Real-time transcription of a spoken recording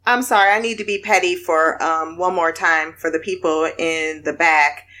I'm sorry, I need to be petty for one more time for the people in the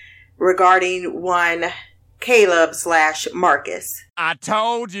back regarding one Caleb/Marcus. I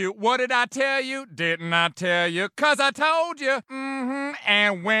told you. What did I tell you? Didn't I tell you? 'Cause I told you.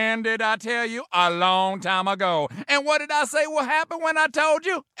 And when did I tell you? A long time ago. And what did I say will happen when I told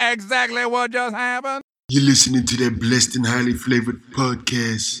you? Exactly what just happened. You're listening to that blessed and highly flavored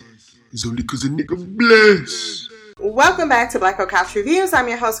podcast. It's only 'cause a nigga blessed. Welcome back to Black Girl Couch Reviews. I'm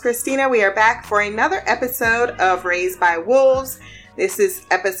your host, Christina. We are back for another episode of Raised by Wolves. This is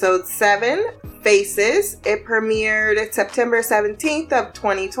episode 7, Faces. It premiered September 17th of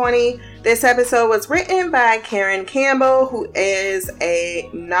 2020. This episode was written by Karen Campbell, who is a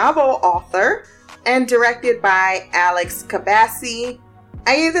novel author, and directed by Alex Kabassi.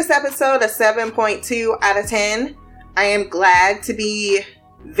 I gave this episode a 7.2 out of 10. I am glad to be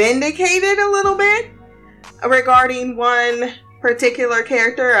vindicated a little bit regarding one particular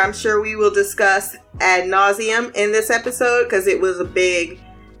character. I'm sure we will discuss ad nauseum in this episode because it was a big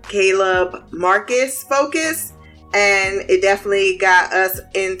Caleb Marcus focus, and it definitely got us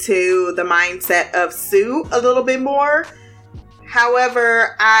into the mindset of Sue a little bit more.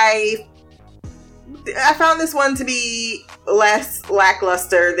 However, I found this one to be less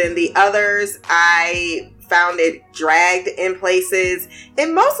lackluster than the others. I found it dragged in places.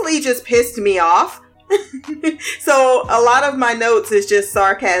 It mostly just pissed me off. So a lot of my notes is just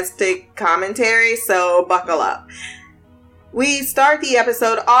sarcastic commentary, so buckle up. We start the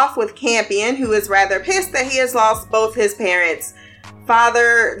episode off with Campion, who is rather pissed that he has lost both his parents,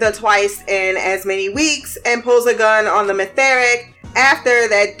 father the twice in as many weeks, and pulls a gun on the Metheric after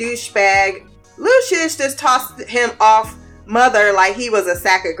that douchebag Lucius just tossed him off Mother like he was a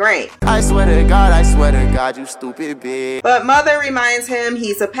sack of grain. I swear to God, you stupid bitch. But Mother reminds him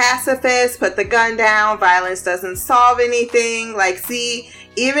he's a pacifist, put the gun down, violence doesn't solve anything. Like, see,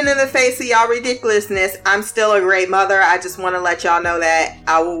 even in the face of y'all ridiculousness, I'm still a great mother. I just want to let y'all know that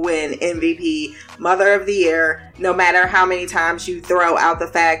I will win MVP, Mother of the Year, no matter how many times you throw out the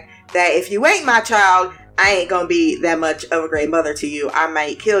fact that if you ain't my child, I ain't gonna be that much of a great mother to you. I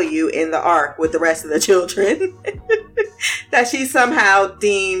might kill you in the ark with the rest of the children that she somehow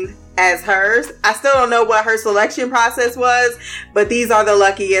deemed as hers. I still don't know what her selection process was, but these are the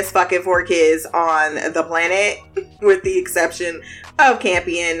luckiest fucking 4 kids on the planet, with the exception of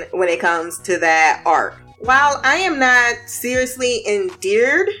Campion when it comes to that arc. While I am not seriously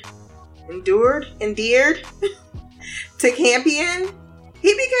endeared to Campion,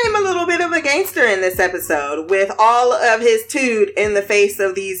 he became a little bit of a gangster in this episode, with all of his toot in the face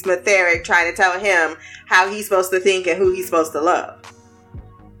of these Metheric trying to tell him how he's supposed to think and who he's supposed to love.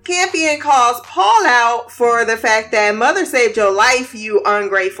 Campion calls Paul out for the fact that Mother saved your life, you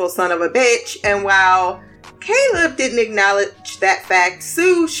ungrateful son of a bitch, and while Caleb didn't acknowledge that fact,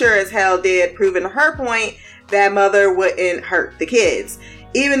 Sue sure as hell did, proving her point that Mother wouldn't hurt the kids.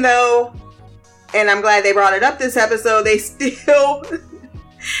 Even though, and I'm glad they brought it up this episode, they still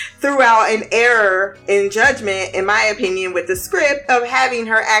threw out an error in judgment, in my opinion, with the script of having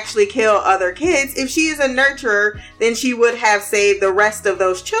her actually kill other kids. If she is a nurturer, then she would have saved the rest of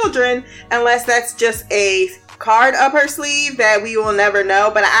those children, unless that's just a card up her sleeve that we will never know.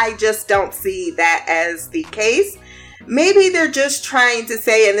 But I just don't see that as the case. Maybe they're just trying to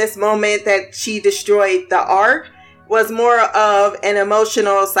say in this moment that she destroyed the ark was more of an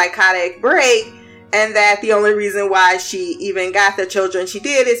emotional psychotic break, and that the only reason why she even got the children she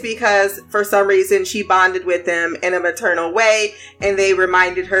did is because for some reason she bonded with them in a maternal way, and they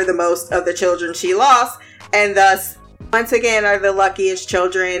reminded her the most of the children she lost, and thus once again are the luckiest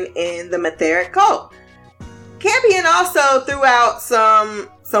children in the Metheric cult. Campion also threw out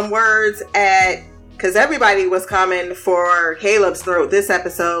some words because everybody was coming for Caleb's throat this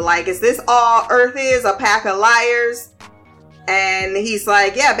episode, like, is this all Earth is, a pack of liars? And he's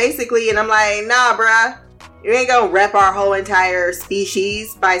like, yeah, basically. And I'm like, nah, bruh. You ain't gonna rep our whole entire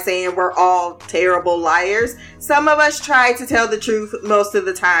species by saying we're all terrible liars. Some of us try to tell the truth most of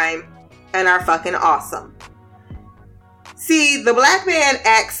the time and are fucking awesome. See, the black man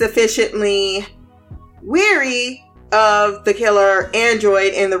acts sufficiently weary of the killer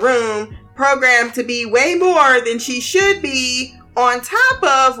android in the room, programmed to be way more than she should be, on top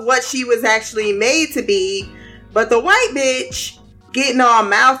of what she was actually made to be. But the white bitch getting all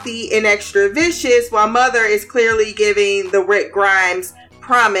mouthy and extra vicious while Mother is clearly giving the Rick Grimes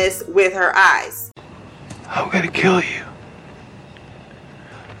promise with her eyes. I'm gonna kill you.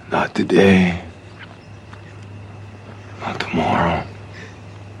 Not today. Not tomorrow.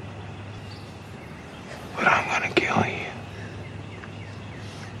 But I'm gonna kill you.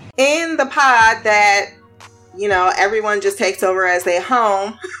 In the pod that everyone just takes over as their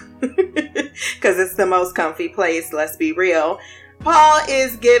home because it's the most comfy place, let's be real. Paul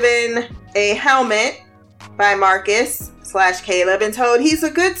is given a helmet by Marcus/Caleb and told he's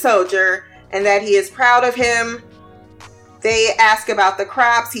a good soldier and that he is proud of him. They ask about the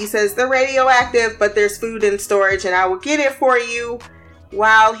crops. He says they're radioactive, but there's food in storage and I will get it for you.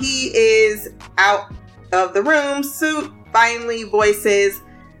 While he is out of the room, Soot finally voices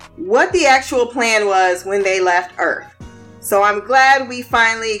what the actual plan was when they left Earth. So I'm glad we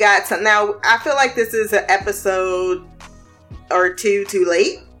finally got some. Now, I feel like this is an episode or two too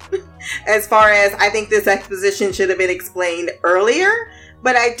late. As far as I think this exposition should have been explained earlier.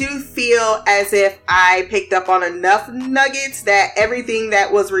 But I do feel as if I picked up on enough nuggets that everything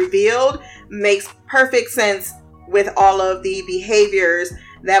that was revealed makes perfect sense with all of the behaviors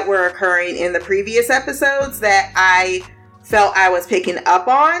that were occurring in the previous episodes that I felt I was picking up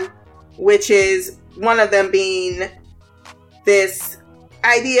on, which is one of them being this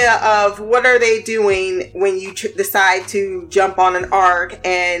idea of what are they doing when you decide to jump on an ark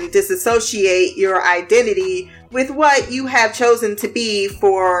and disassociate your identity with what you have chosen to be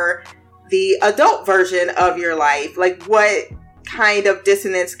for the adult version of your life. Like, what kind of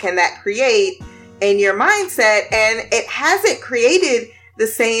dissonance can that create in your mindset? And it hasn't created the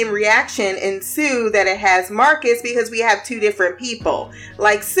same reaction in Sue that it has Marcus, because we have two different people.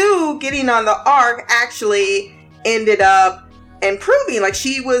 Like, Sue getting on the ark actually ended up improving. Like,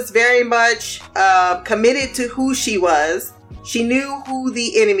 she was very much committed to who she was. She knew who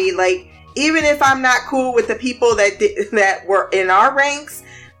the enemy, like, even if I'm not cool with the people that were in our ranks,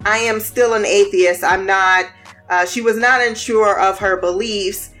 I am still an atheist. I'm not, she was not unsure of her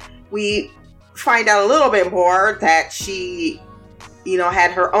beliefs. We find out a little bit more that she,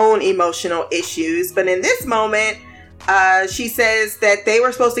 had her own emotional issues. But in this moment, she says that they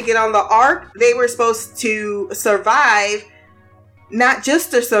were supposed to get on the ark. They were supposed to survive, not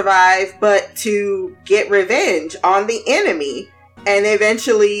just to survive, but to get revenge on the enemy and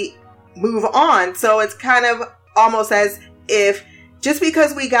eventually move on. So it's kind of almost as if just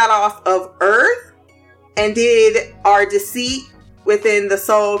because we got off of Earth and did our deceit within the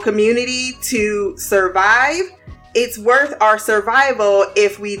soul community to survive, it's worth our survival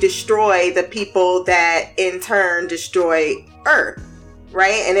if we destroy the people that in turn destroy Earth,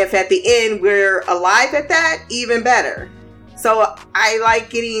 right? And if at the end we're alive at that, even better. So I like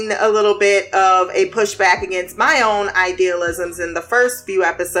getting a little bit of a pushback against my own idealisms in the first few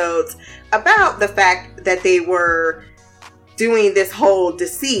episodes about the fact that they were doing this whole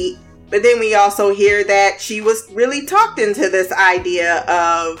deceit. But then we also hear that she was really talked into this idea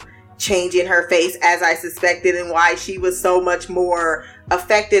of changing her face, as I suspected, and why she was so much more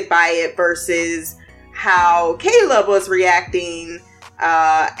affected by it versus how Caleb was reacting.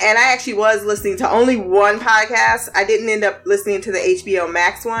 And I actually was listening to only one podcast. I didn't end up listening to the HBO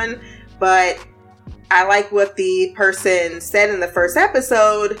Max one, but I like what the person said in the first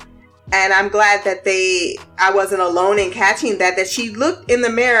episode. And I'm glad that I wasn't alone in catching that she looked in the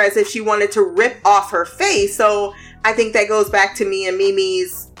mirror as if she wanted to rip off her face. So I think that goes back to me and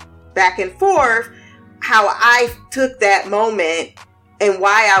Mimi's back and forth, how I took that moment and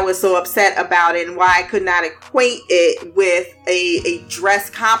why I was so upset about it and why I could not equate it with a dress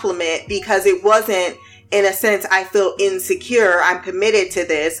compliment, because it wasn't, in a sense, I feel insecure, I'm committed to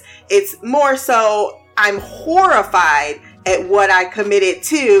this. It's more so I'm horrified at what I committed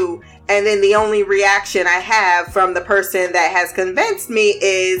to, and then the only reaction I have from the person that has convinced me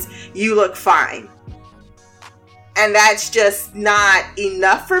is, you look fine. And that's just not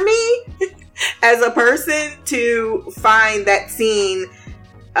enough for me as a person to find that scene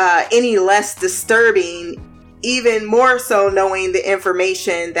any less disturbing, even more so knowing the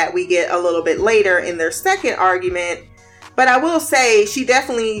information that we get a little bit later in their second argument. But I will say she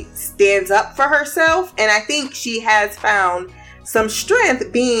definitely stands up for herself, and I think she has found some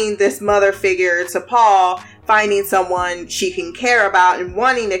strength being this mother figure to Paul, finding someone she can care about and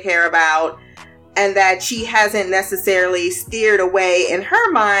wanting to care about, and that she hasn't necessarily steered away in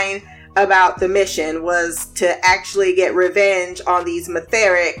her mind about the mission was to actually get revenge on these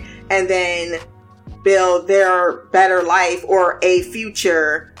Metheric and then build their better life or a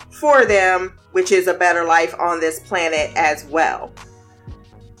future for them, which is a better life on this planet as well.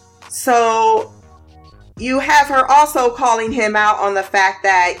 So you have her also calling him out on the fact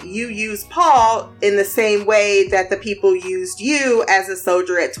that you used Paul in the same way that the people used you as a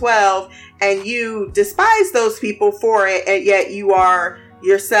soldier at 12, and you despise those people for it, and yet you are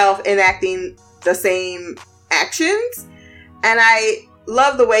yourself enacting the same actions. And I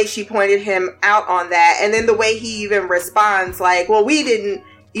love the way she pointed him out on that, and then the way he even responds like, well, we didn't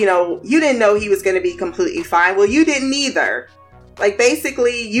you didn't know he was going to be completely fine. Well, you didn't either. Like,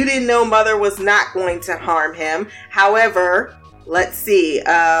 basically, you didn't know Mother was not going to harm him. However, let's see,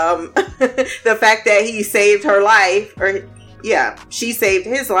 the fact that he saved her life, she saved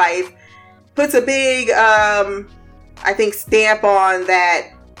his life, puts a big, I think, stamp on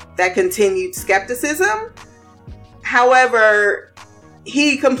that continued skepticism. However,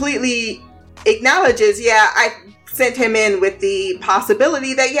 he completely acknowledges, I sent him in with the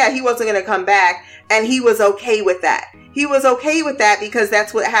possibility that, he wasn't going to come back, and he was okay with that. He was okay with that because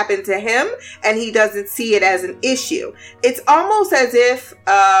that's what happened to him, and he doesn't see it as an issue. It's almost as if,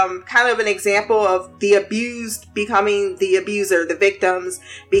 kind of an example of the abused becoming the abuser, the victims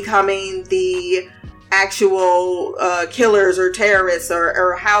becoming the actual killers or terrorists,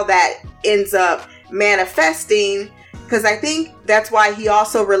 or how that ends up manifesting. Because I think that's why he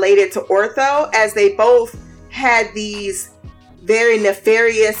also related to Ortho, as they both had these very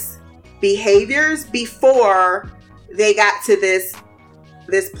nefarious behaviors before they got to this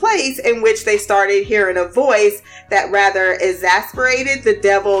place in which they started hearing a voice that rather exasperated the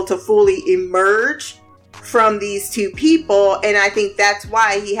devil to fully emerge from these two people. And I think that's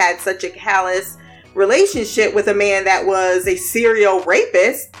why he had such a callous relationship with a man that was a serial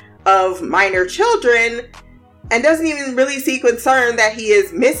rapist of minor children, and doesn't even really see concern that he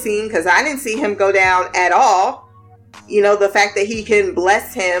is missing, because I didn't see him go down at all. The fact that he can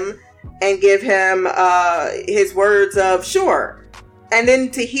bless him and give him his words of sure. And then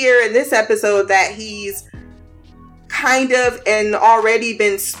to hear in this episode that he's kind of and already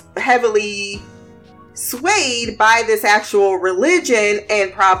been heavily swayed by this actual religion,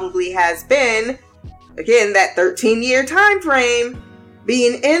 and probably has been, again, that 13-year time frame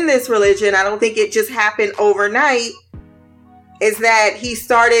being in this religion. I don't think it just happened overnight. Is that he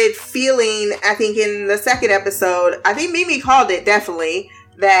started feeling, I think in the second episode, I think Mimi called it definitely,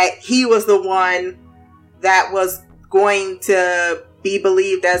 that he was the one that was going to be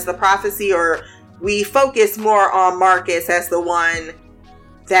believed as the prophecy, or we focus more on Marcus as the one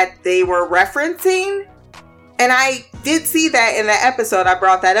that they were referencing. And I did see that in the episode. I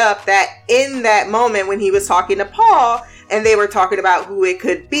brought that up, that in that moment when he was talking to Paul and they were talking about who it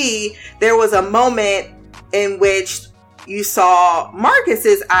could be, there was a moment in which you saw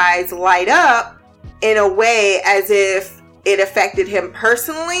Marcus's eyes light up in a way as if it affected him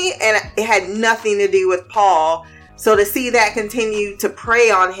personally, and it had nothing to do with Paul. So to see that continue to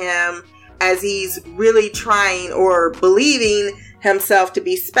prey on him as he's really trying or believing himself to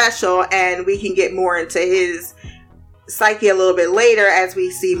be special, and we can get more into his psyche a little bit later as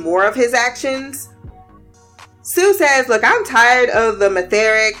we see more of his actions. Sue says, look, I'm tired of the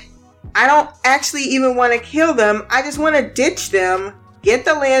Metheric. I don't actually even want to kill them. I just want to ditch them, get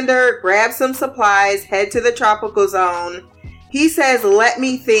the lander, grab some supplies, head to the tropical zone. He says, let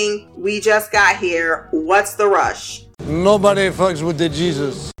me think. We just got here. What's the rush? Nobody fucks with the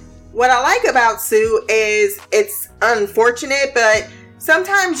Jesus. What I like about Sue is it's unfortunate, but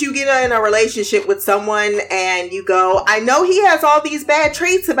sometimes you get in a relationship with someone and you go, I know he has all these bad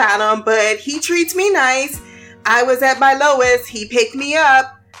traits about him, but he treats me nice. I was at my lowest. He picked me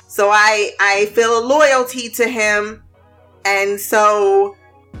up. So I feel a loyalty to him. And so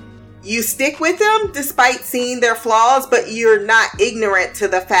you stick with them despite seeing their flaws, but you're not ignorant to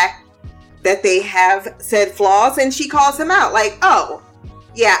the fact that they have said flaws. And she calls him out like, oh,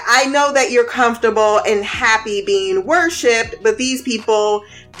 yeah, I know that you're comfortable and happy being worshipped, but these people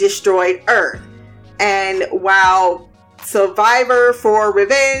destroyed Earth. And while survivor for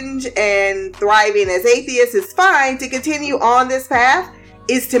revenge and thriving as atheists is fine, to continue on this path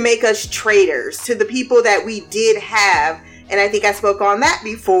is to make us traitors to the people that we did have. And I think I spoke on that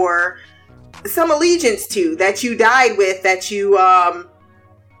before, some allegiance to, that you died with, that you,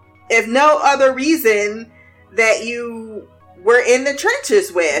 if no other reason, that you were in the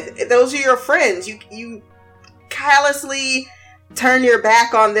trenches with. Those are your friends. You callously turn your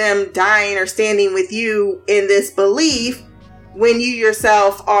back on them dying or standing with you in this belief when you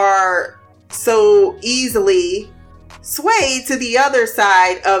yourself are so easily swayed to the other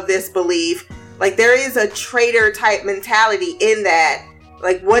side of this belief. Like, there is a traitor type mentality in that.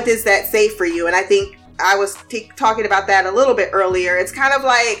 Like, what does that say for you? And I think I was talking about that a little bit earlier. It's kind of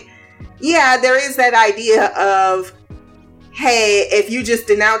like, yeah, there is that idea of, hey, if you just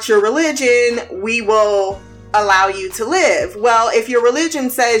denounce your religion, we will allow you to live. Well, if your religion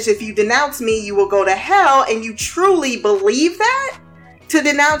says if you denounce me, you will go to hell, and you truly believe that, to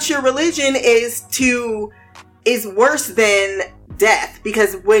denounce your religion is worse than death,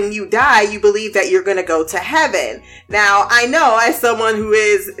 because when you die, you believe that you're going to go to heaven. Now, I know as someone who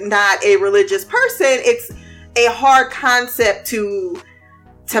is not a religious person, it's a hard concept to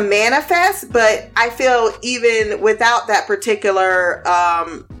to manifest, but I feel even without that particular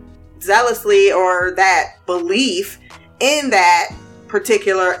zealously or that belief in that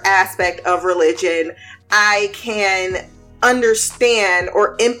particular aspect of religion, I can understand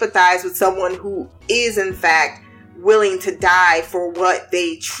or empathize with someone who is in fact willing to die for what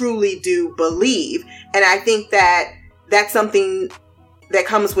they truly do believe. And I think that that's something that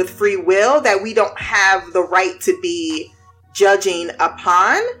comes with free will that we don't have the right to be judging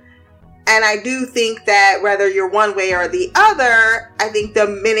upon. And I do think that whether you're one way or the other, I think the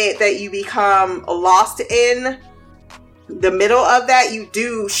minute that you become lost in the middle of that, you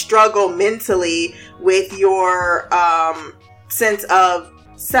do struggle mentally with your sense of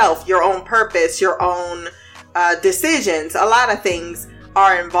self, your own purpose, your own decisions. A lot of things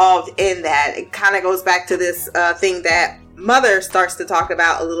are involved in that. It kind of goes back to this thing that Mother starts to talk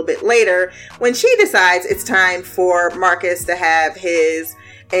about a little bit later when she decides it's time for Marcus to have his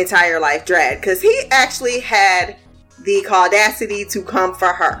entire life dread, because he actually had the audacity to come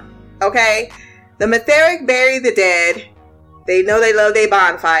for her. Okay, the Metheric bury the dead. They know they love their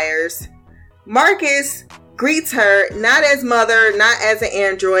bonfires. Marcus greets her not as Mother, not as an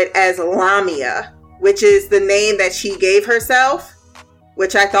android, as Lamia, which is the name that she gave herself,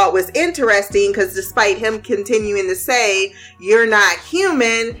 which I thought was interesting because despite him continuing to say, "You're not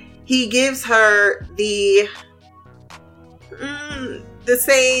human," he gives her the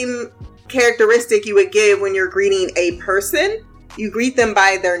same characteristic you would give when you're greeting a person. You greet them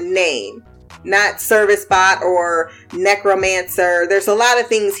by their name, not service bot or necromancer. There's a lot of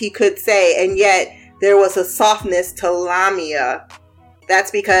things he could say, and yet there was a softness to Lamia.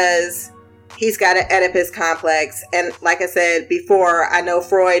 That's because he's got an Oedipus complex. And like I said before, I know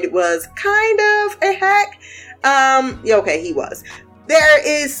Freud was kind of a hack. Okay, he was. There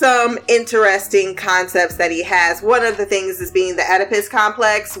is some interesting concepts that he has. One of the things is being the Oedipus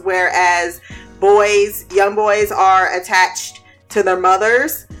complex, whereas young boys are attached to their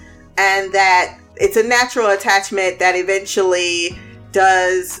mothers, and that it's a natural attachment that eventually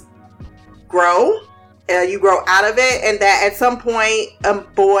does grow. You grow out of it, and that at some point a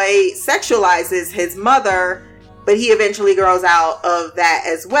boy sexualizes his mother, but he eventually grows out of that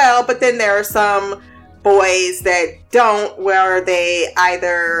as well. But then there are some boys that don't, where they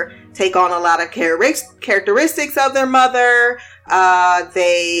either take on a lot of characteristics of their mother.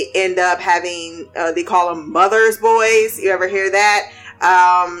 They end up having, they call them mother's boys. You ever hear that?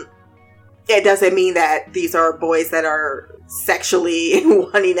 It doesn't mean that these are boys that are sexually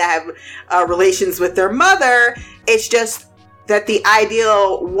wanting to have relations with their mother. It's just that the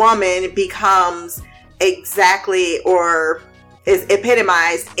ideal woman becomes exactly, or is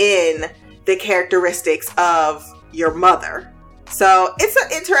epitomized in, the characteristics of your mother. So it's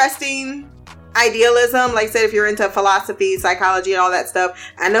an interesting idealism. Like I said, if you're into philosophy, psychology, and all that stuff,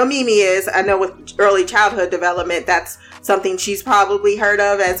 I know Mimi is. I know with early childhood development, that's something she's probably heard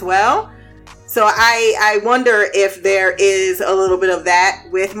of as well. So I wonder if there is a little bit of that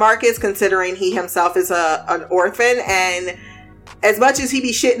with Marcus, considering he himself is an orphan. And as much as he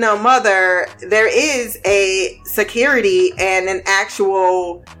be shitting on Mother, there is a security and an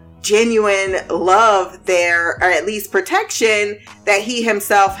actual genuine love there, or at least protection, that he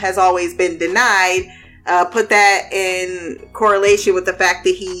himself has always been denied. Put that in correlation with the fact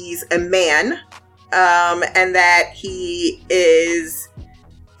that he's a man, and that he is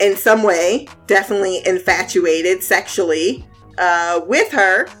in some way definitely infatuated sexually with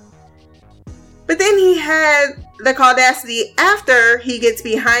her. But then he had the audacity, after he gets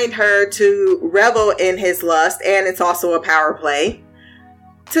behind her to revel in his lust, and it's also a power play,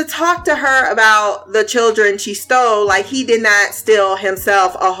 to talk to her about the children she stole like he did not steal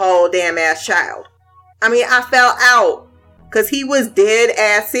himself a whole damn ass child. I mean, I fell out because he was dead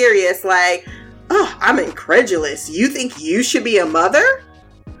ass serious, like, "Oh, I'm incredulous. You think you should be a mother?"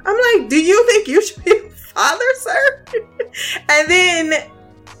 I'm like, "Do you think you should be a father, sir?" And then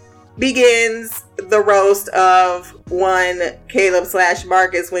begins the roast of one Caleb /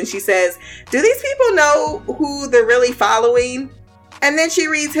 Marcus when she says, "Do these people know who they're really following?" And then she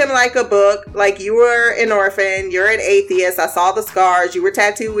reads him like a book, like, "You were an orphan, you're an atheist, I saw the scars, you were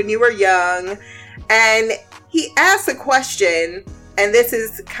tattooed when you were young." And he asks a question, and this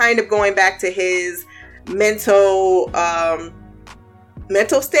is kind of going back to his mental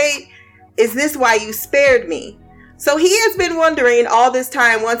state. "Is this why you spared me?" So he has been wondering all this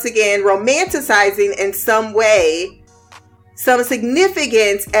time, once again, romanticizing in some way some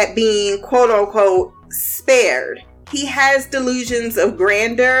significance at being quote unquote spared. He has delusions of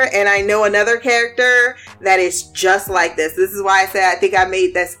grandeur, and I know another character that is just like this. This is why I said I think I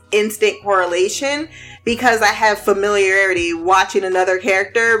made this instant correlation, because I have familiarity watching another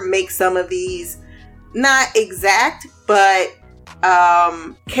character make some of these not exact, but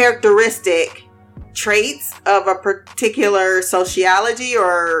characteristic traits of a particular sociology,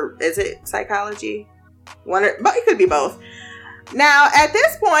 or is it psychology? But it could be both. Now, at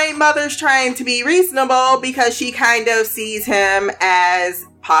this point, Mother's trying to be reasonable because she kind of sees him as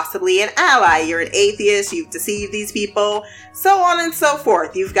possibly an ally. You're an atheist, you've deceived these people, so on and so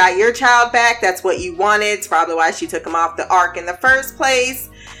forth. You've got your child back, that's what you wanted. It's probably why she took him off the ark in the first place.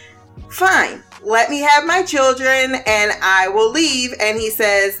 Fine, let me have my children and I will leave. And he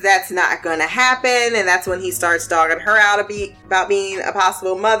says that's not gonna happen, and that's when he starts dogging her out about being a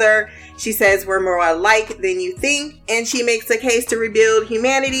possible mother. She says we're more alike than you think, and she makes a case to rebuild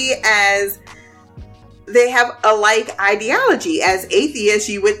humanity as they have a like ideology. As atheists,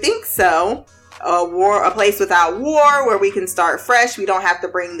 you would think so. A place without war where we can start fresh. We don't have to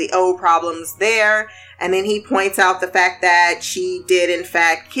bring the old problems there. And then he points out the fact that she did in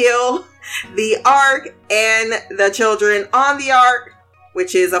fact kill the ark and the children on the ark,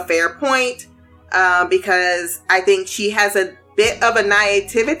 which is a fair point, because I think she has a bit of a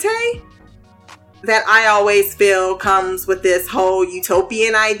naivete that I always feel comes with this whole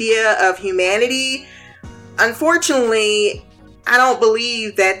utopian idea of humanity. Unfortunately, I don't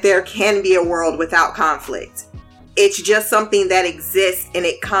believe that there can be a world without conflict. It's just something that exists, and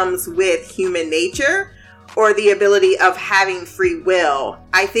it comes with human nature or the ability of having free will.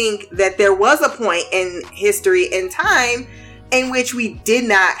 I think that there was a point in history and time in which we did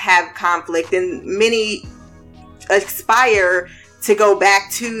not have conflict, and many aspire to go back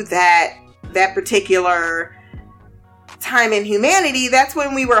to that particular time in humanity. That's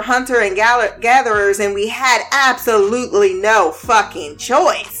when we were hunter and gatherers, and we had absolutely no fucking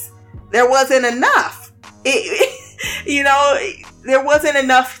choice. There wasn't enough. There wasn't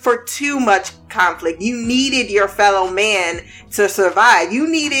enough for too much conflict. You needed your fellow man to survive. You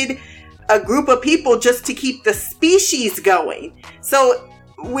needed a group of people just to keep the species going. So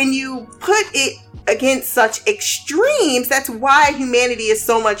when you put it against such extremes, that's why humanity is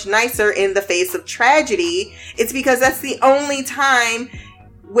so much nicer in the face of tragedy. It's because that's the only time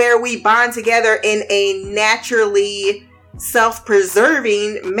where we bond together in a naturally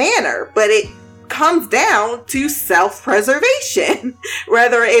self-preserving manner. But it comes down to self-preservation,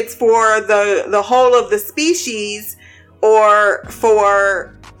 whether it's for the whole of the species or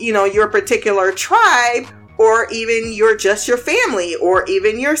for, your particular tribe, or even your family, or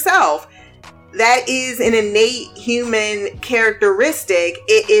even yourself. That is an innate human characteristic.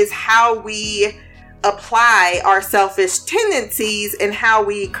 It is how we apply our selfish tendencies and how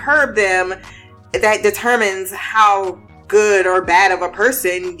we curb them that determines how good or bad of a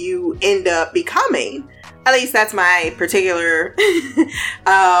person you end up becoming. At least that's my particular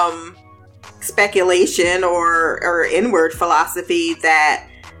speculation or inward philosophy that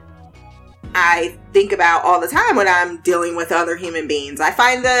I think about all the time when I'm dealing with other human beings. I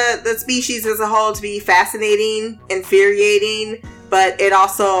find the species as a whole to be fascinating, infuriating, but it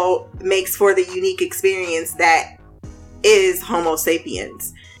also makes for the unique experience that is Homo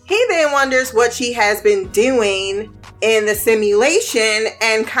sapiens. He then wonders what she has been doing in the simulation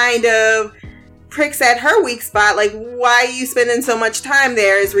and kind of pricks at her weak spot. Like, why are you spending so much time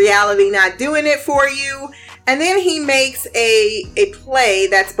there? Is reality not doing it for you? And then he makes a play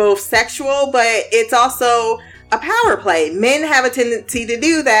that's both sexual, but it's also a power play. Men have a tendency to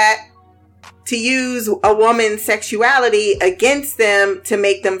do that, to use a woman's sexuality against them to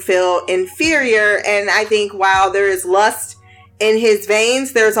make them feel inferior. And I think while there is lust in his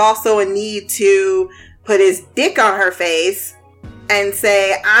veins, there's also a need to put his dick on her face and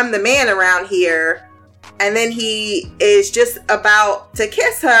say, I'm the man around here. And then he is just about to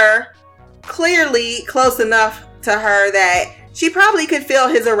kiss her, clearly close enough to her that she probably could feel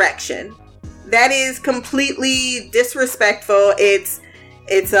his erection. That is completely disrespectful. It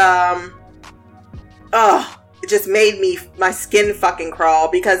just made my skin fucking crawl,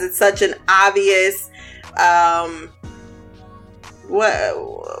 because it's such an obvious,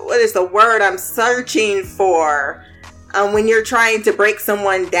 what is the word I'm searching for? When you're trying to break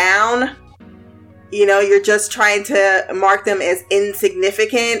someone down, you're just trying to mark them as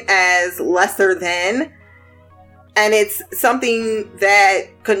insignificant, as lesser than. And it's something that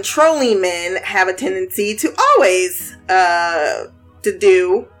controlling men have a tendency to always to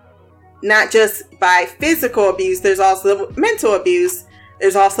do, not just by physical abuse. There's also mental abuse.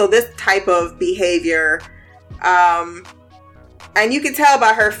 There's also this type of behavior. And you can tell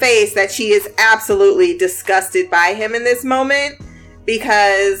by her face that she is absolutely disgusted by him in this moment,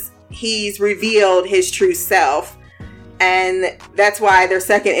 because he's revealed his true self. And that's why their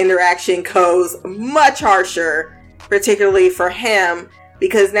second interaction goes much harsher, particularly for him,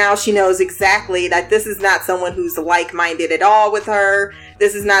 because now she knows exactly that this is not someone who's like-minded at all with her.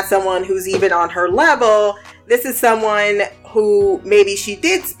 This is not someone who's even on her level. This is someone who maybe she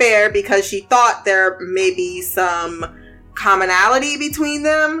did spare because she thought there may be some commonality between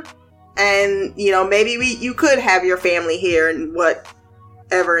them. And, you know, maybe you could have your family here and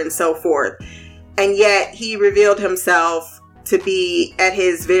whatever and so forth. And yet he revealed himself to be at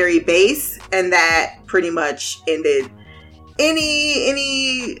his very base, and that pretty much ended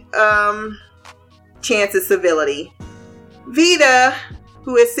any chance of civility. Vita,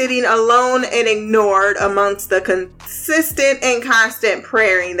 who is sitting alone and ignored amongst the consistent and constant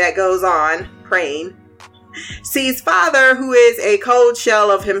praying that goes on, sees father, who is a cold shell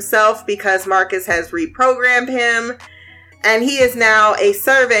of himself because Marcus has reprogrammed him, and he is now a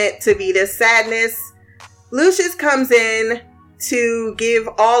servant to Vita's sadness. Lucius comes in to give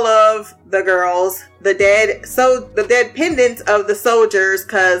all of the girls the dead pendants of the soldiers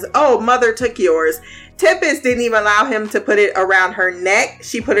because, oh, mother took yours. Tempest didn't even allow him to put it around her neck.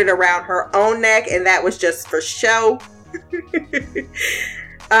 She put it around her own neck, and that was just for show.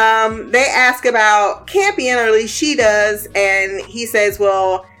 They ask about Campion, or at least she does, and he says,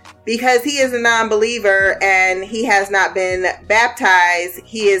 well, because he is a non-believer and he has not been baptized,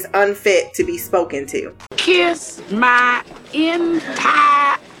 he is unfit to be spoken to. Kiss my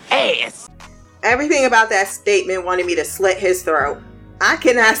entire ass. Everything about that statement wanted me to slit his throat. I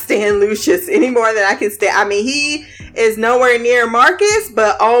cannot stand Lucius any more than I can stand. I mean, he is nowhere near Marcus,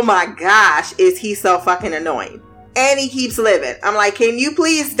 but oh my gosh, is he so fucking annoying. And he keeps living. I'm like, can you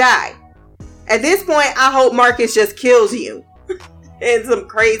please die? At this point, I hope Marcus just kills you. And some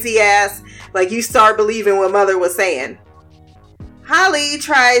crazy ass, like, you start believing what mother was saying. Holly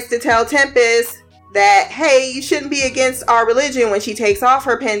tries to tell Tempest that, hey, you shouldn't be against our religion when she takes off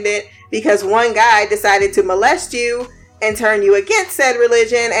her pendant because one guy decided to molest you and turn you against said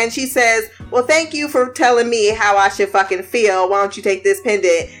religion. And she says, well, thank you for telling me how I should fucking feel. Why don't you take this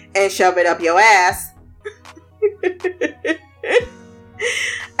pendant and shove it up your ass?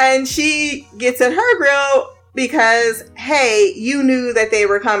 And she gets in her grill because, hey, you knew that they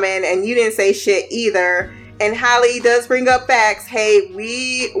were coming and you didn't say shit either. And Holly does bring up facts. Hey,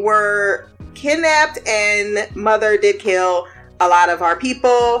 we were kidnapped and mother did kill a lot of our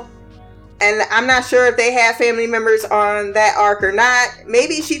people. And I'm not sure if they have family members on that ark or not.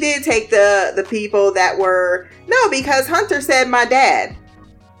 Maybe she did take the people that were... No, because Hunter said my dad.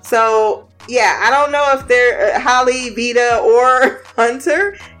 So, yeah, I don't know if they're Holly, Vita, or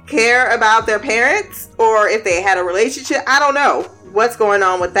Hunter care about their parents or if they had a relationship. I don't know what's going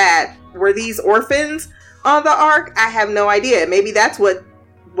on with that. Were these orphans on the ark? I have no idea. Maybe that's what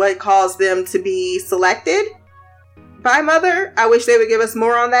caused them to be selected by mother. I wish they would give us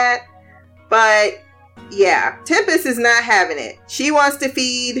more on that. But yeah, Tempest is not having it. She wants to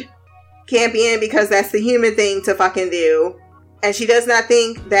feed Campion because that's the human thing to fucking do. And she does not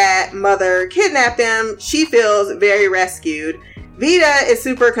think that mother kidnapped them. She feels very rescued. Vita is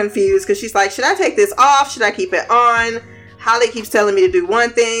super confused because she's like, should I take this off? Should I keep it on? Holly keeps telling me to do one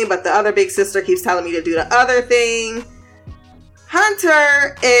thing, but the other big sister keeps telling me to do the other thing.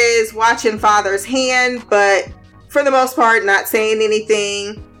 Hunter is watching father's hand, but for the most part, not saying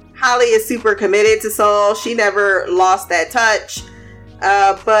anything. Holly is super committed to Soul. She never lost that touch.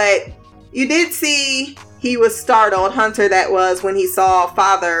 But you did see he was startled, Hunter that was, when he saw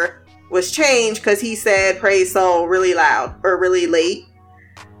father was changed because he said praise Soul really loud or really late.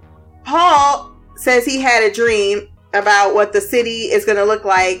 Paul says he had a dream about what the city is going to look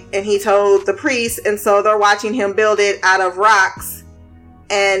like, and he told the priest, and so they're watching him build it out of rocks.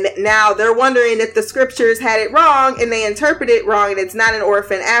 And now they're wondering if the scriptures had it wrong and they interpret it wrong and it's not an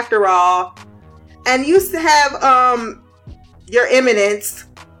orphan after all. And you used to have your eminence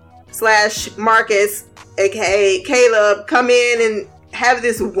 / Marcus, aka Caleb, come in and have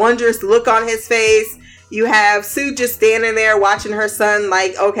this wondrous look on his face. You have Sue just standing there watching her son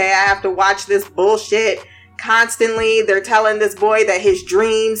like, okay, I have to watch this bullshit constantly. They're telling this boy that his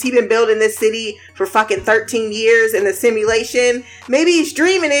dreams, he's been building this city for fucking 13 years in the simulation. Maybe he's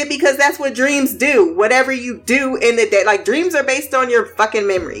dreaming it because that's what dreams do. Whatever you do in the day, like, dreams are based on your fucking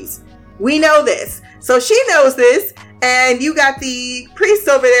memories. We know this. So she knows this. And you got the priest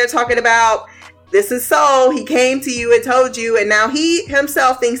over there talking about, this is Soul. He came to you and told you, and now he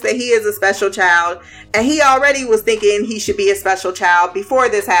himself thinks that he is a special child. And he already was thinking he should be a special child before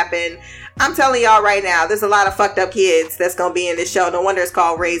this happened. I'm telling y'all right now, there's a lot of fucked up kids that's going to be in this show. No wonder it's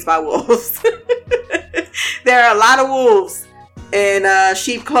called Raised by Wolves. There are a lot of wolves in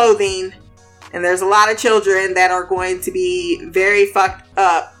sheep clothing And there's a lot of children that are going to be very fucked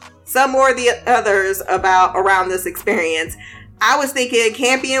up. Some more than the others around this experience. I was thinking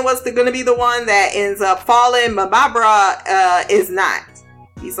Campion was going to be the one that ends up falling, but my bra is not.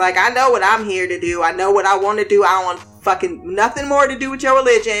 He's like, I know what I'm here to do. I know what I want to do. I don't want fucking nothing more to do with your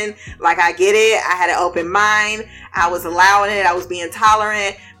religion. Like, I get it. I had an open mind. I was allowing it. I was being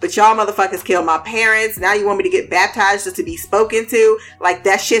tolerant. But y'all motherfuckers killed my parents. Now you want me to get baptized just to be spoken to? Like,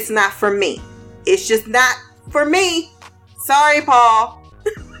 that shit's not for me. It's just not for me. Sorry, Paul.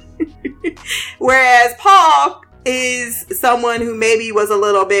 Whereas Paul is someone who maybe was a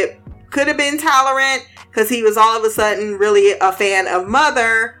little bit, could have been tolerant, because he was all of a sudden really a fan of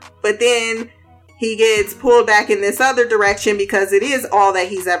Mother, but then he gets pulled back in this other direction because it is all that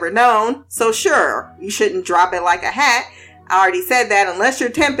he's ever known. So sure, you shouldn't drop it like a hat. I already said that. Unless you're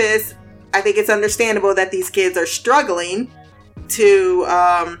Tempest, I think it's understandable that these kids are struggling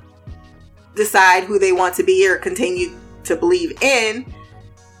to decide who they want to be or continue to believe in.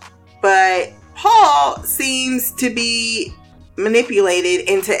 But Paul seems to be manipulated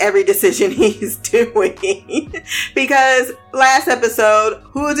into every decision he's doing. Because last episode,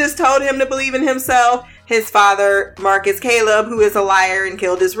 who just told him to believe in himself? His father, Marcus Caleb, who is a liar and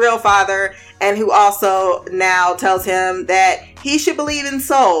killed his real father, and who also now tells him that he should believe in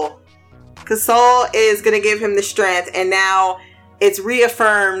Soul, because Soul is going to give him the strength. And now it's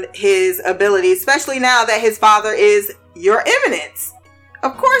reaffirmed his ability, especially now that his father is Your Eminence.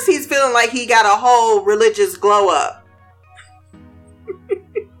 Of course he's feeling like he got a whole religious glow up.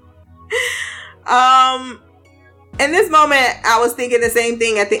 In this moment, I was thinking the same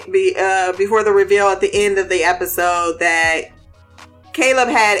thing. I think before the reveal at the end of the episode, that Caleb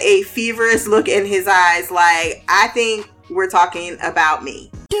had a feverish look in his eyes, like, I think we're talking about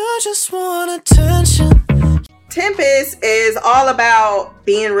me. You just want attention. Tempest is all about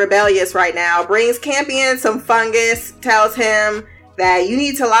being rebellious right now. Brings Campion some fungus, tells him that you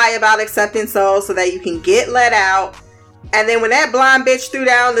need to lie about accepting Soul so that you can get let out. And then when that blonde bitch threw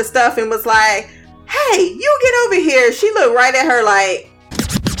down the stuff and was like, hey, you get over here, she looked right at her like,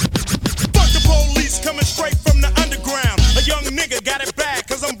 fuck the police coming straight from the underground. A young nigga got it bad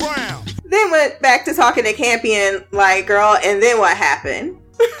cause I'm brown. Then went back to talking to Campion like, girl, and then what happened?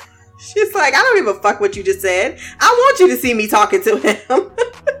 She's like, I don't give a fuck what you just said. I want you to see me talking to him.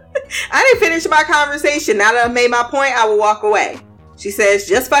 I didn't finish my conversation. Now that I've made my point, I will walk away. She says,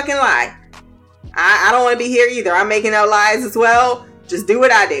 just fucking lie. I don't want to be here either. I'm making out lies as well. Just do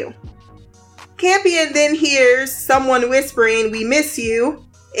what I do. Campion then hears someone whispering, we miss you.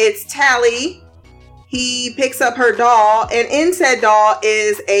 It's Tally. He picks up her doll, and in said doll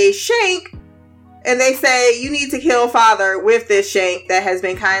is a shank. And they say, you need to kill father with this shank that has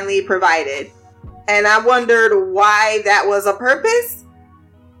been kindly provided. And I wondered why that was a purpose.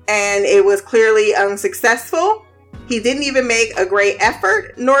 And it was clearly unsuccessful. He didn't even make a great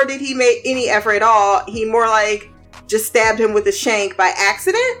effort, nor did he make any effort at all. He more like just stabbed him with a shank by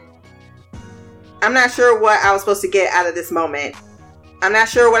accident. I'm not sure what I was supposed to get out of this moment. I'm not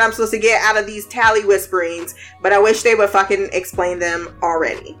sure what I'm supposed to get out of these Tally whisperings, but I wish they would fucking explain them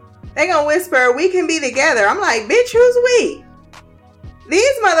already. They gonna whisper, we can be together. I'm like, bitch, who's we?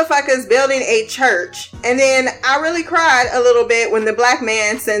 These motherfuckers building a church. And then I really cried a little bit when the black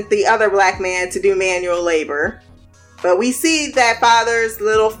man sent the other black man to do manual labor. But we see that father's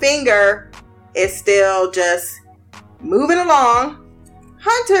little finger is still just moving along.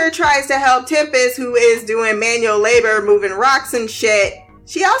 Hunter tries to help Tempest, who is doing manual labor, moving rocks and shit.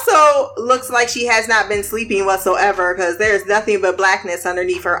 She also looks like she has not been sleeping whatsoever, because there's nothing but blackness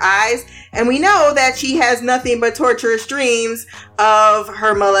underneath her eyes. And we know that she has nothing but torturous dreams of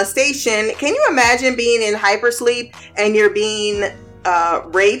her molestation. Can you imagine being in hypersleep and you're being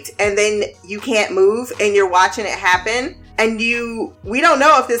raped, and then you can't move and you're watching it happen? And we don't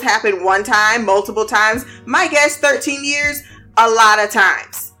know if this happened one time, multiple times. My guess, 13 years, a lot of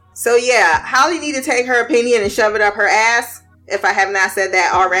times. So yeah, Holly need to take her opinion and shove it up her ass, if I have not said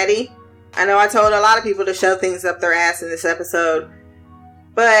that already. I know I told a lot of people to shove things up their ass in this episode.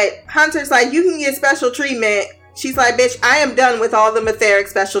 But Hunter's like, you can get special treatment. She's like, bitch, I am done with all the Metheric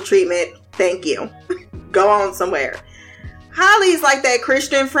special treatment. Thank you. Go on somewhere. Holly's like that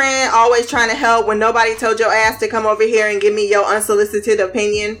Christian friend, always trying to help when nobody told your ass to come over here and give me your unsolicited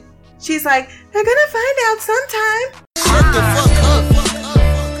opinion. She's like, they're gonna find out sometime. Shut the fuck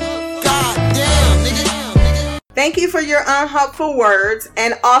up. God damn, nigga. Thank you for your unhelpful words.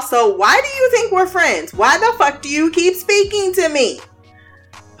 And also, why do you think we're friends? Why the fuck do you keep speaking to me?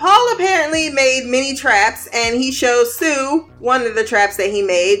 Paul apparently made many traps, and he shows Sue one of the traps that he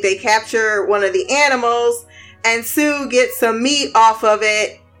made. They capture one of the animals, and Sue gets some meat off of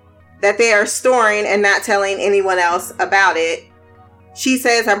it that they are storing and not telling anyone else about it. She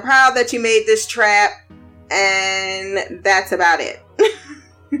says, I'm proud that you made this trap, and that's about it.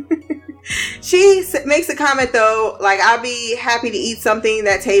 She makes a comment though, like, I'll be happy to eat something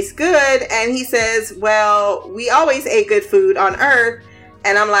that tastes good. And he says, well, we always ate good food on Earth.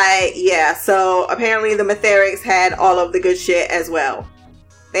 And I'm like, yeah, so apparently the Metherics had all of the good shit as well.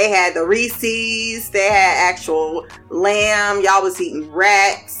 They had the Reese's, they had actual lamb, y'all was eating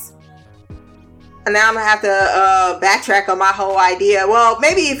rats. And now I'm gonna have to backtrack on my whole idea. Well,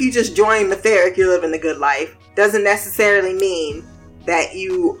 maybe if you just join Metheric, you're living the good life. Doesn't necessarily mean that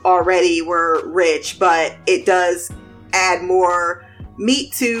you already were rich, but it does add more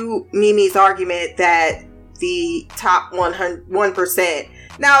meat to Mimi's argument that the top 1%.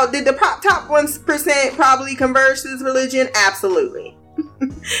 Now, did the top 1% probably convert to this religion? Absolutely.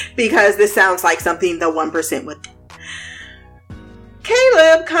 Because this sounds like something the 1% would do.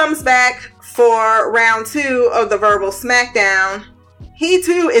 Caleb comes back for round 2 of the verbal smackdown. He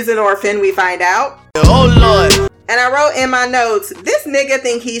too is an orphan, we find out. Oh Lord. And I wrote in my notes, this nigga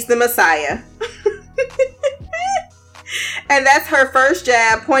think he's the Messiah. And that's her first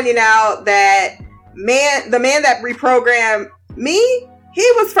jab, pointing out that the man that reprogrammed me,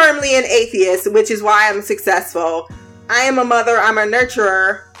 he was firmly an atheist, which is why I'm successful. I am a mother, I'm a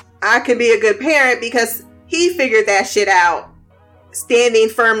nurturer. I can be a good parent because he figured that shit out, standing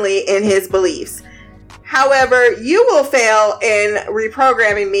firmly in his beliefs. However, you will fail in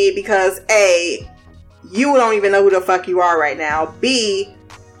reprogramming me because A, you don't even know who the fuck you are right now. B,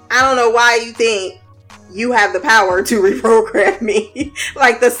 I don't know why you think you have the power to reprogram me.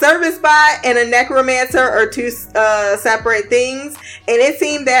 Like, the service bot and a necromancer are two separate things. And it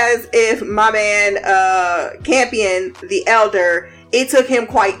seemed as if my man, Campion, the Elder, it took him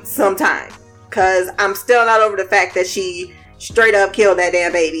quite some time. Because I'm still not over the fact that she straight up killed that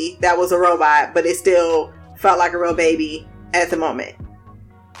damn baby. That was a robot, but it still felt like a real baby at the moment.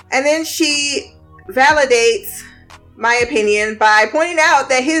 And then she validates my opinion by pointing out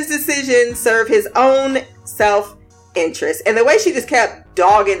that his decisions serve his own self-interest. And the way she just kept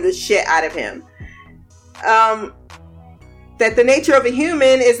dogging the shit out of him. That the nature of a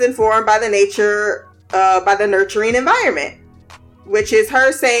human is informed by the nurturing environment. Which is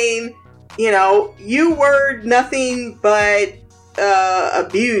her saying, you know, you were nothing but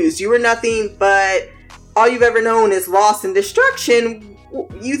abused. You were nothing but all you've ever known is loss and destruction.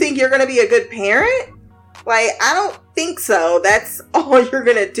 You think you're going to be a good parent? Like, I don't think so. That's all you're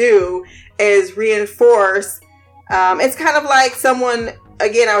going to do is reinforce. It's kind of like someone,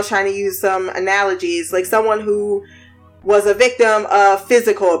 again, I was trying to use some analogies, like someone who was a victim of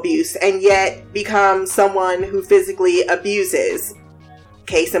physical abuse and yet becomes someone who physically abuses.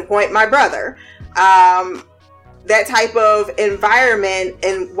 Case in point, my brother. That type of environment,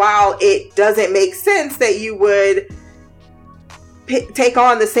 and while it doesn't make sense that you would take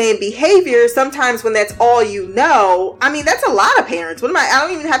on the same behavior, sometimes when that's all you know, I mean, that's a lot of parents. I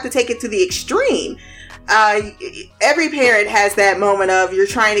don't even have to take it to the extreme. Every parent has that moment of you're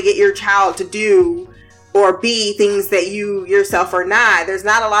trying to get your child to do or be things that you yourself are not. There's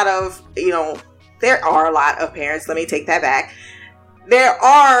not a lot of, there are a lot of parents. Let me take that back. There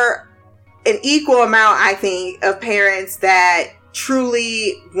are an equal amount, I think, of parents that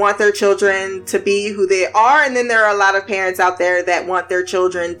truly want their children to be who they are. And then there are a lot of parents out there that want their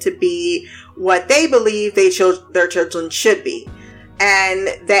children to be what they believe their children should be. And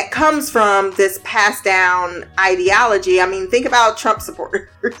that comes from this passed down ideology. I mean, think about Trump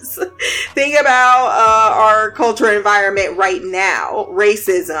supporters. Think about our cultural environment right now,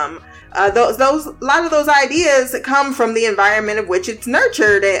 racism. A lot of those ideas come from the environment of which it's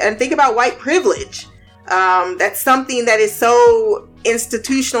nurtured. And think about white privilege. That's something that is so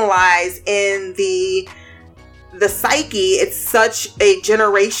institutionalized in the psyche. It's such a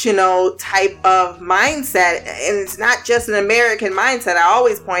generational type of mindset, and it's not just an American mindset. I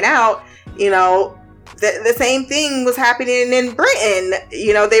always point out, the same thing was happening in Britain.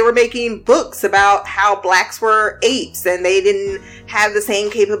 They were making books about how blacks were apes and they didn't have the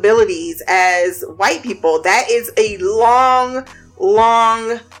same capabilities as white people. That is a long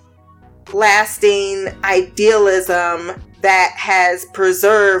lasting idealism that has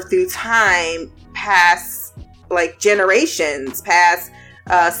preserved through time, past generations, past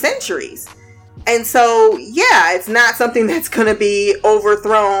centuries. And so, yeah, it's not something that's going to be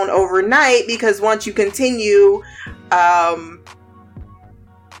overthrown overnight, because once you continue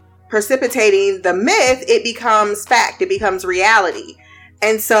precipitating the myth, it becomes fact, it becomes reality.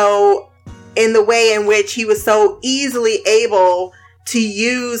 And so, in the way in which he was so easily able to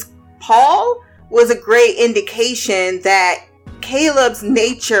use Paul was a great indication that Caleb's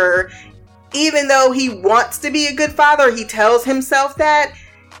nature, even though he wants to be a good father, he tells himself that,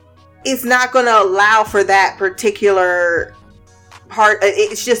 is not going to allow for that particular part.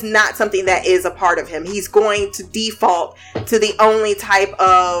 It's just not something that is a part of him. He's going to default to the only type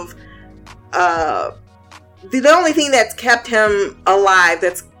of the only thing that's kept him alive,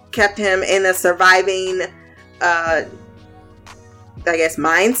 that's kept him in a surviving I guess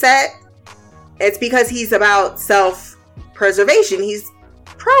mindset. It's because he's about self-preservation. He's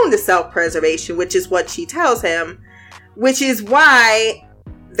prone to self-preservation, which is what she tells him, which is why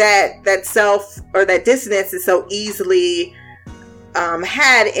that self or that dissonance is so easily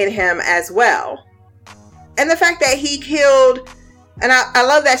had in him as well. And the fact that he killed, and I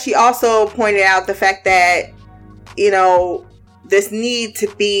love that she also pointed out the fact that, you know, this need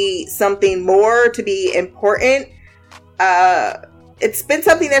to be something more, to be important, it's been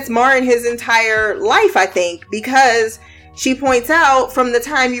something that's marring his entire life, I think, because she points out from the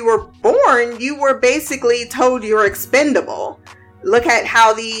time you were born, you were basically told you're expendable. Look at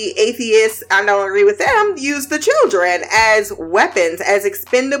how the atheists, I don't agree with them, use the children as weapons, as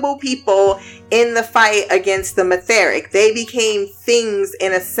expendable people in the fight against the Metheric. They became things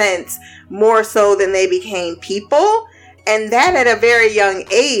in a sense, more so than they became people. And that at a very young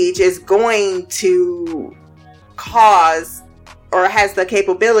age is going to cause, or has the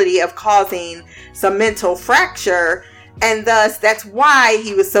capability of causing, some mental fracture. And thus, that's why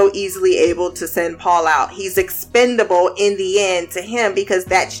he was so easily able to send Paul out. He's expendable in the end to him because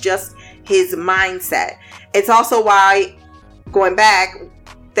that's just his mindset. It's also why, going back,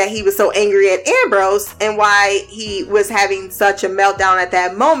 that he was so angry at Ambrose and why he was having such a meltdown at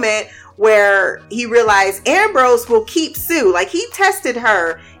that moment where he realized Ambrose will keep Sue. Like, he tested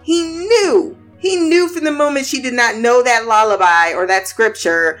her. He knew from the moment she did not know that lullaby or that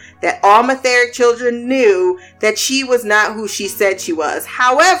scripture that all Metheric children knew that she was not who she said she was.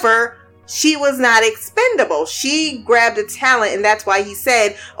 However, she was not expendable. She grabbed a talent, and that's why he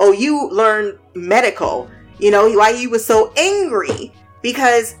said, oh, you learned medical. You know, why he was so angry,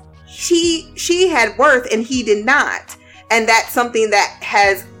 because she had worth and he did not. And that's something that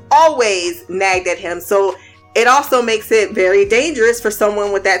has always nagged at him. So it also makes it very dangerous for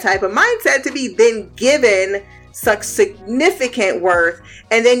someone with that type of mindset to be then given such significant worth.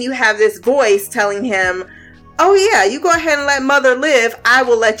 And then you have this voice telling him, oh yeah, you go ahead and let mother live. I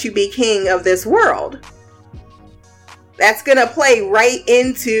will let you be king of this world. That's going to play right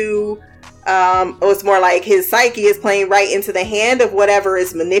into, it's more like his psyche is playing right into the hand of whatever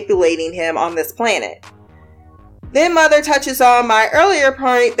is manipulating him on this planet. Then Mother touches on my earlier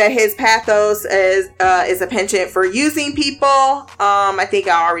point that his pathos is a penchant for using people. I think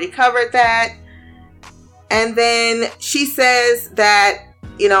I already covered that. And then she says that,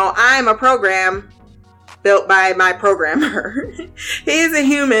 you know, I'm a program built by my programmer. He is a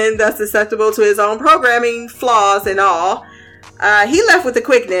human, thus susceptible to his own programming flaws and all. He left with the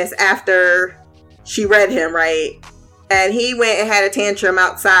quickness after she read him, right? And he went and had a tantrum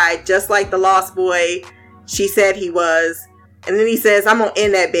outside, just like the lost boy she said he was. And then he says, I'm gonna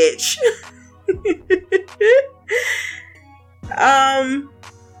end that bitch.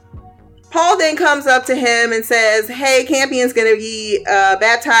 Paul then comes up to him and says, hey, Campion's gonna be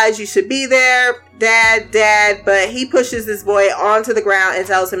baptized. You should be there, dad. But he pushes this boy onto the ground and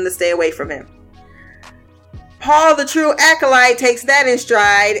tells him to stay away from him. Paul, the true acolyte, takes that in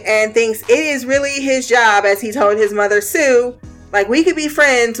stride and thinks it is really his job, as he told his mother, Sue, like, we could be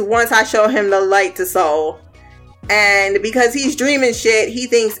friends once I show him the light to soul. And because he's dreaming shit, he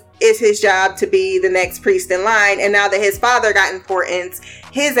thinks it's his job to be the next priest in line. And now that his father got importance,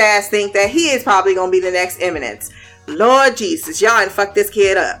 his ass think that he is probably going to be the next eminence. Lord Jesus, y'all done fucked this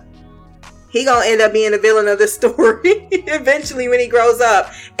kid up. He going to end up being the villain of the story eventually when he grows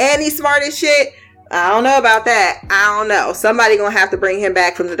up. And he's smart as shit. I don't know about that. I don't know. Somebody going to have to bring him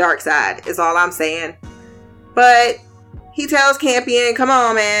back from the dark side is all I'm saying. But he tells Campion, come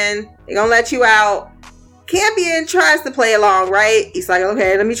on, man. They're going to let you out. Campion tries to play along, right? He's like,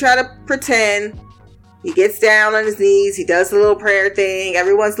 okay, let me try to pretend. He gets down on his knees. He does the little prayer thing.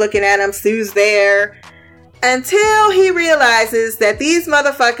 Everyone's looking at him. Sue's there. Until he realizes that these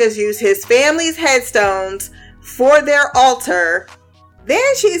motherfuckers use his family's headstones for their altar.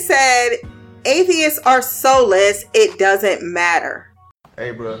 Then she said, atheists are soulless. It doesn't matter.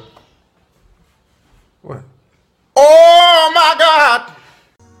 Hey, bro. What? Oh my God!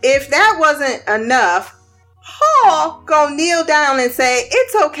 If that wasn't enough, Paul gonna kneel down and say,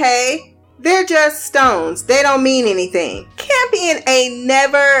 it's okay. They're just stones. They don't mean anything. Campion ain't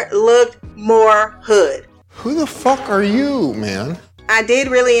never looked more hood. Who the fuck are you, man? I did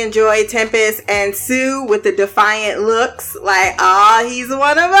really enjoy Tempest and Sue with the defiant looks, like, "Ah, he's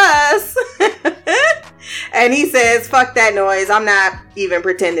one of us." And he says, "Fuck that noise. I'm not even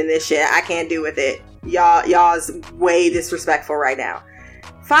pretending this shit. I can't do with it. Y'all's way disrespectful right now."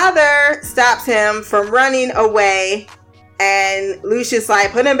 Father stops him from running away, and Lucius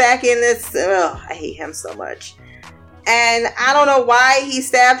like, "Put him back in this." Ugh, I hate him so much. And I don't know why he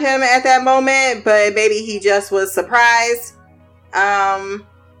stabbed him at that moment, but maybe he just was surprised.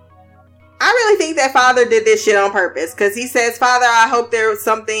 I really think that Father did this shit on purpose, because he says, "Father, I hope there was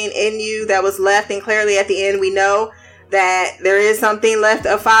something in you that was left," and clearly at the end we know that there is something left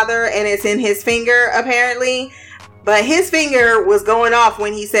of Father, and it's in his finger apparently. But his finger was going off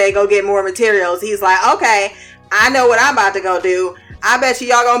when he said, "Go get more materials." He's like, "Okay, I know what I'm about to go do. I bet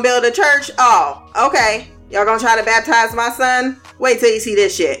y'all gonna build a church. Oh, okay. Y'all gonna try to baptize my son? Wait till you see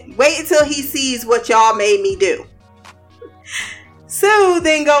this shit. Wait until he sees what y'all made me do." Sue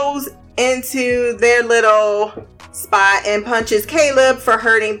then goes into their little spot and punches Caleb for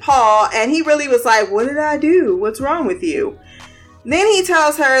hurting Paul, and he really was like, "What did I do? What's wrong with you?" Then he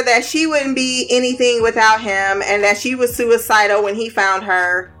tells her that she wouldn't be anything without him, and that she was suicidal when he found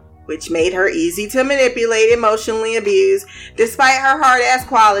her, which made her easy to manipulate, emotionally abuse. Despite her hard-ass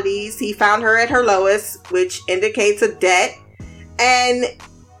qualities, he found her at her lowest, which indicates a debt. And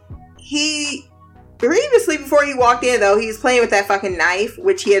he previously, before he walked in though, he was playing with that fucking knife,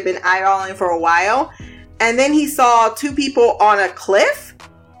 which he had been eyeballing for a while. And then he saw two people on a cliff,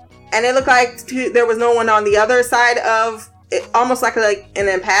 and it looked like there was no one on the other side of it, almost like an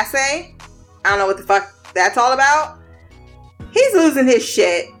impasse. I don't know what the fuck that's all about. He's losing his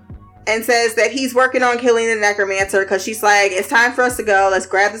shit and says that he's working on killing the necromancer, because she's like, "It's time for us to go. Let's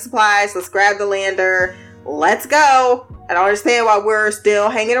grab the supplies. Let's grab the lander. Let's go. I don't understand why we're still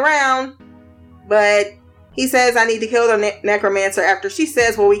hanging around." But he says, "I need to kill the necromancer," after she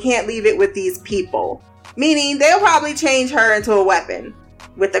says, "Well, we can't leave it with these people." Meaning they'll probably change her into a weapon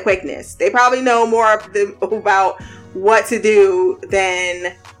with the quickness. They probably know more about what to do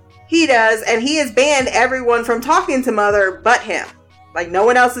than he does. And he has banned everyone from talking to Mother but him. Like, no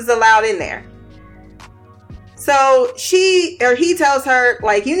one else is allowed in there. So he tells her,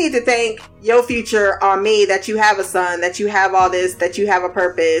 like, "You need to thank your future on me, that you have a son, that you have all this, that you have a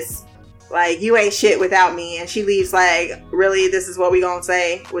purpose. Like, you ain't shit without me." And she leaves like, "Really? This is what we gonna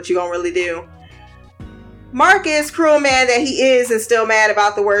say? What you gonna really do?" Marcus, cruel man that he is and still mad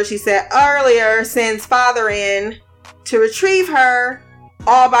about the words she said earlier, sends Father in to retrieve her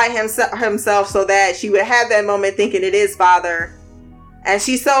all by himself so that she would have that moment thinking it is Father. And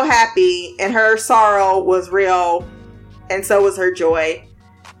she's so happy, and her sorrow was real, and so was her joy.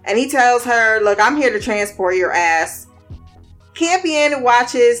 And he tells her, "Look, I'm here to transport your ass." Campion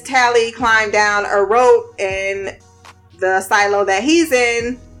watches Tally climb down a rope in the silo that he's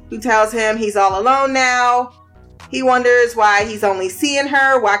in, who tells him he's all alone now. He wonders why he's only seeing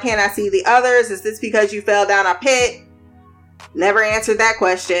her. Why can't I see the others? Is this because you fell down a pit? Never answered that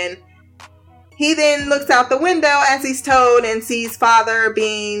question. He then looks out the window as he's told and sees Father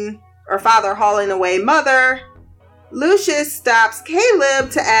hauling away Mother. Lucius stops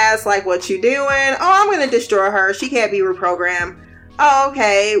Caleb to ask, like, "What you doing?" "Oh, I'm gonna destroy her. She can't be reprogrammed." "Oh,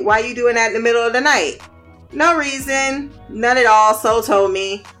 okay. Why you doing that in the middle of the night?" "No reason. None at all. Soul told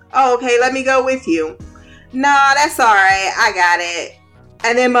me." "Oh, okay. Let me go with you." "Nah, that's alright. I got it."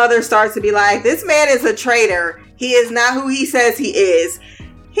 And then Mother starts to be like, "This man is a traitor. He is not who he says he is."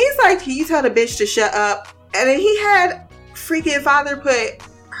 He's like, "Can you tell the bitch to shut up?" And then he had freaking Father put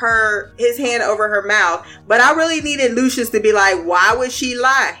his hand over her mouth. But I really needed Lucius to be like, "Why would she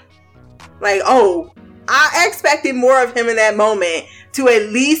lie?" Like, oh, I expected more of him in that moment to at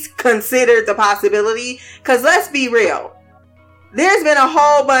least consider the possibility. Because let's be real, there's been a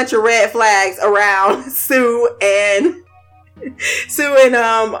whole bunch of red flags around Sue and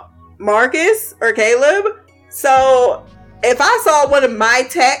Marcus or Caleb. So if I saw one of my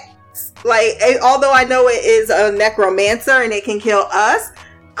techs, like, although I know it is a necromancer and it can kill us,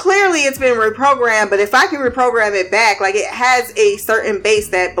 clearly it's been reprogrammed. But if I can reprogram it back, like, it has a certain base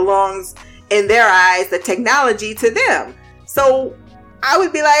that belongs in their eyes, the technology, to them. So I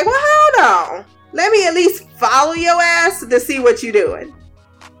would be like, well, hold on. Let me at least follow your ass to see what you're doing.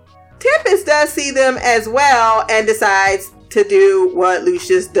 Tempest does see them as well and decides to do what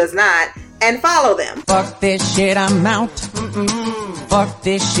Lucius does not and follow them. Fuck this shit, I'm out. Fuck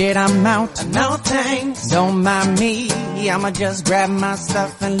this shit, I'm out. No thanks. Don't mind me. I'ma just grab my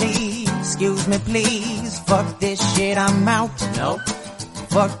stuff and leave. Excuse me, please. Fuck this shit, I'm out. Nope.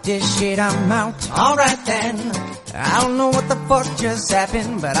 fuck this shit, I'm out. Alright then. I don't know what the fuck just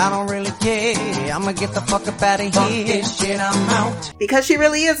happened, but I don't really care. I'ma get the fuck up out of here. Fuck this shit, I'm out. Because she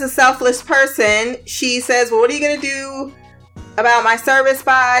really is a selfless person, she says, well, what are you gonna do about my service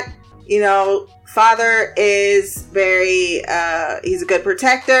spot? You know, father is very, he's a good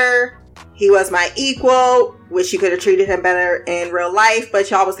protector. He was my equal. Wish you could have treated him better in real life, but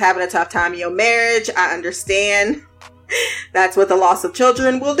y'all was having a tough time in your marriage. I understand. That's what the loss of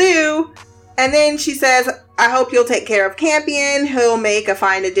children will do. And then she says, I hope you'll take care of Campion. He'll make a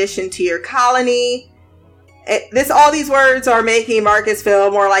fine addition to your colony. All these words are making Marcus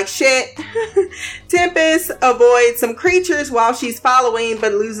feel more like shit. Tempest avoids some creatures while she's following,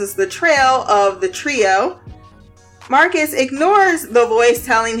 but loses the trail of the trio. Marcus ignores the voice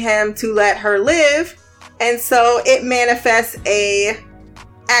telling him to let her live, and so it manifests a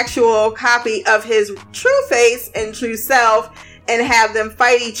actual copy of his true face and true self and have them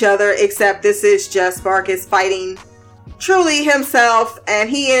fight each other, except this is just Marcus fighting truly himself, and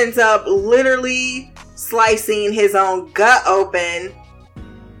he ends up literally slicing his own gut open.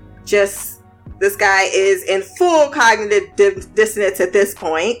 Just, this guy is in full cognitive dissonance at this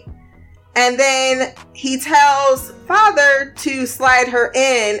point. And then he tells father to slide her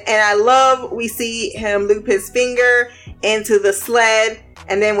in, and I love we see him loop his finger into the sled,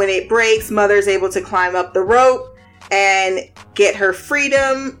 and then when it breaks, mother's able to climb up the rope and get her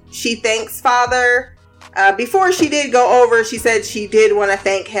freedom. She thanks father. Before she did go over, she said she did want to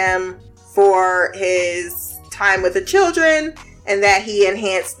thank him for his time with the children and that he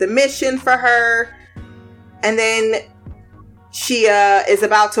enhanced the mission for her. And then she is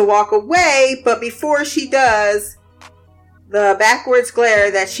about to walk away, but before she does, the backwards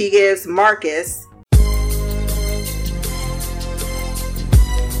glare that she gives Marcus.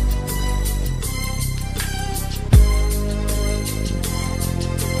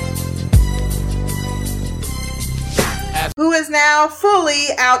 Who is now fully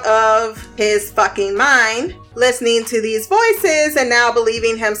out of his fucking mind, listening to these voices and now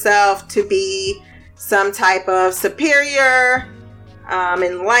believing himself to be some type of superior,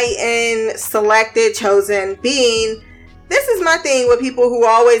 enlightened, selected, chosen being. This is my thing with people who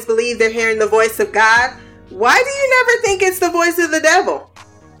always believe they're hearing the voice of God. Why do you never think it's the voice of the devil?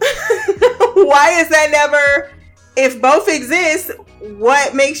 Why is that never? If both exist,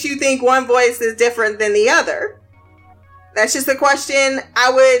 what makes you think one voice is different than the other? That's just a question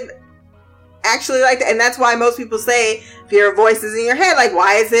I would actually like to, and that's why most people say if your voice is in your head, like,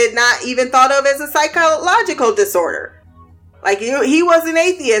 why is it not even thought of as a psychological disorder? Like, he was an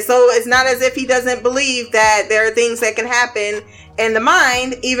atheist, so it's not as if he doesn't believe that there are things that can happen in the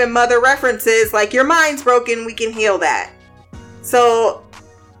mind. Even mother references, like, your mind's broken, we can heal that. So,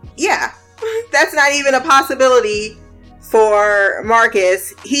 yeah, that's not even a possibility for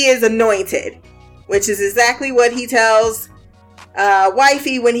Marcus. He is anointed, which is exactly what he tells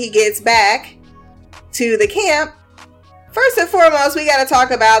wifey when he gets back to the camp. First and foremost, we got to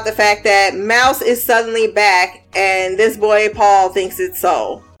talk about the fact that Mouse is suddenly back, and this boy Paul thinks it's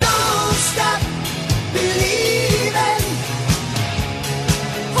so. Don't stop believing.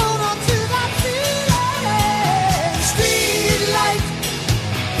 Hold on to that feeling. Street life,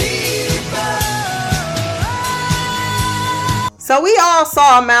 people. So we all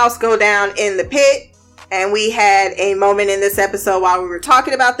saw Mouse go down in the pit, and we had a moment in this episode while we were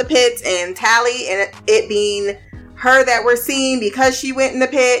talking about the pits and Tally and it being her that we're seeing because she went in the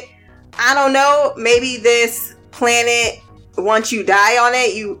pit. I don't know. Maybe this planet, once you die on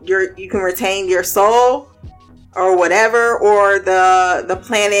it, you can retain your soul or whatever, or the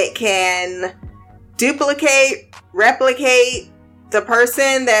planet can replicate the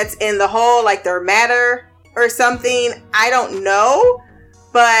person that's in the hole, like their matter or something. I don't know.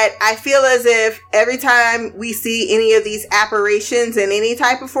 But I feel as if every time we see any of these apparitions in any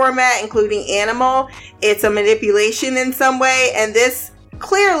type of format, including animal, it's a manipulation in some way. And this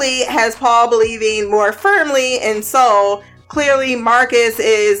clearly has Paul believing more firmly in soul. Clearly Marcus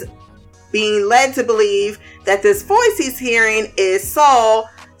is being led to believe that this voice he's hearing is soul.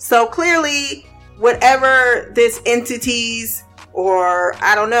 So clearly whatever this entity's, or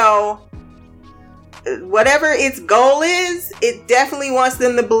I don't know, whatever its goal is, it definitely wants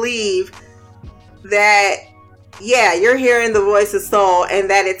them to believe that, yeah, you're hearing the voice of soul and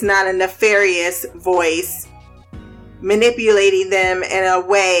that it's not a nefarious voice manipulating them in a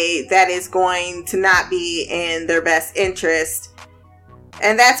way that is going to not be in their best interest.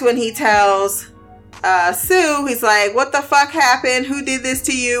 And that's when he tells Sue, he's like, what the fuck happened? Who did this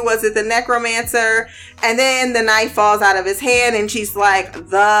to you? Was it the necromancer? And then the knife falls out of his hand and she's like,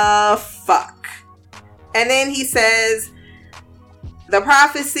 the fuck? And then he says The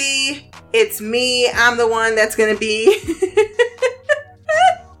prophecy, it's me. I'm the one that's going to be...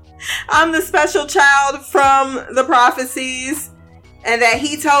 I'm the special child from the prophecies. And that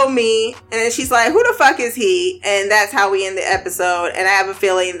he told me. And then she's like, who the fuck is he? And that's how we end the episode. And I have a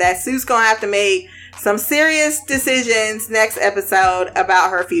feeling that Sue's going to have to make some serious decisions next episode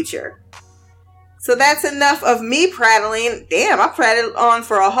about her future. So that's enough of me prattling. Damn, I prattled on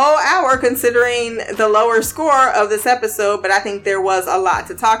for a whole hour considering the lower score of this episode. But I think there was a lot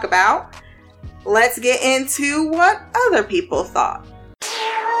to talk about. Let's get into what other people thought.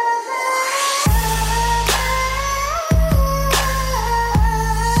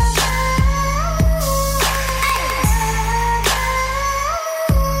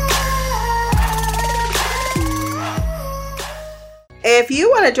 If you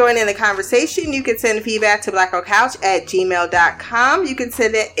want to join in the conversation, you can send feedback to blackgirlcouch@gmail.com. You can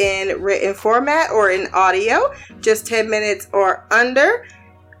send it in written format or in audio, just 10 minutes or under.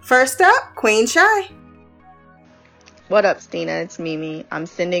 First up, Queen Shy. What up, Stina? It's Mimi. I'm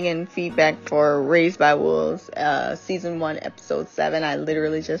sending in feedback for Raised by Wolves, Season 1, Episode 7. I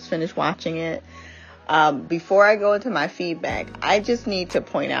literally just finished watching it. Before I go into my feedback, I just need to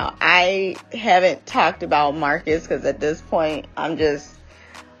point out, I haven't talked about Marcus because at this point, I'm just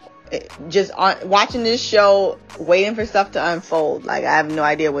watching this show, waiting for stuff to unfold. Like, I have no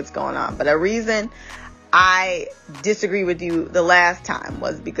idea what's going on. But a reason I disagree with you the last time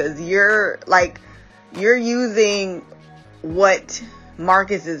was because you're using what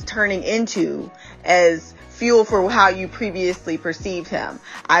Marcus is turning into as fuel for how you previously perceived him.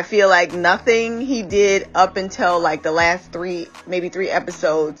 I feel like nothing he did up until like the last maybe three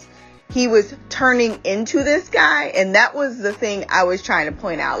episodes, he was turning into this guy. And that was the thing I was trying to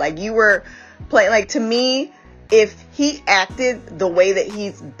point out. Like, you were playing, like, to me, if he acted the way that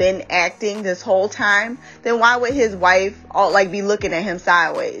he's been acting this whole time, then why would his wife be looking at him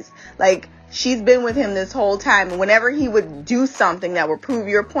sideways? Like, she's been with him this whole time, and whenever he would do something that would prove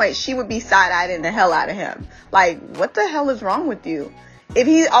your point, she would be side-eyeing the hell out of him. Like, what the hell is wrong with you? If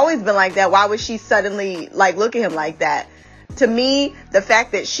he's always been like that, why would she suddenly, look at him like that? To me, the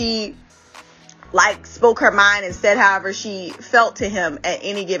fact that she, spoke her mind and said however she felt to him at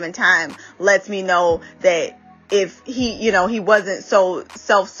any given time lets me know that if he, he wasn't so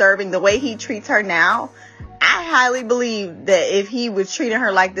self-serving, the way he treats her now, I highly believe that if he was treating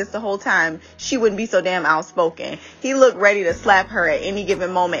her like this the whole time, she wouldn't be so damn outspoken. He looked ready to slap her at any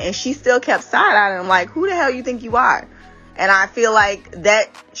given moment, and she still kept side-eyeing him like, who the hell you think you are? And I feel like that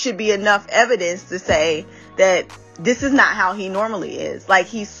should be enough evidence to say that this is not how he normally is. Like,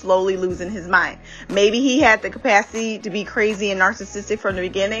 he's slowly losing his mind. Maybe he had the capacity to be crazy and narcissistic from the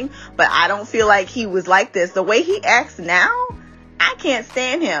beginning, but I don't feel like he was like this. The way he acts now, I can't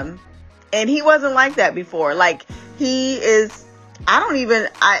stand him. And he wasn't like that before. Like, he is,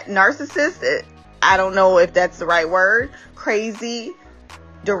 narcissist, I don't know if that's the right word. Crazy,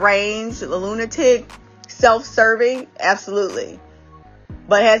 deranged, lunatic, self-serving, absolutely.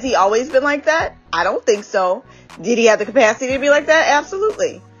 But has he always been like that? I don't think so. Did he have the capacity to be like that?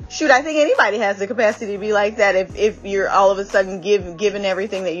 Absolutely. Shoot, I think anybody has the capacity to be like that if you're all of a sudden given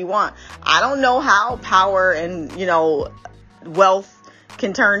everything that you want. I don't know how power and, wealth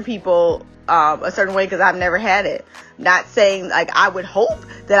can turn people a certain way, because I've never had it. Not saying, I would hope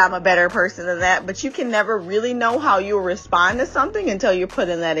that I'm a better person than that, but you can never really know how you'll respond to something until you're put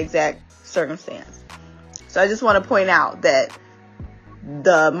in that exact circumstance. So I just want to point out that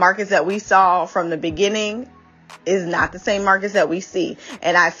the Marcus that we saw from the beginning is not the same Marcus that we see.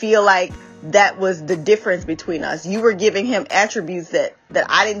 And I feel like that was the difference between us. You were giving him attributes that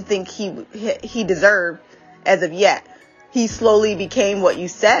I didn't think he deserved as of yet. He slowly became what you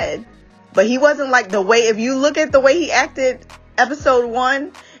said, but he wasn't like the way, if you look at the way he acted episode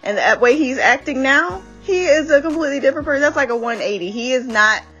 1 and the way he's acting now, he is a completely different person. That's like a 180. He is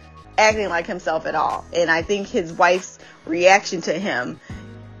not acting like himself at all. And I think his wife's reaction to him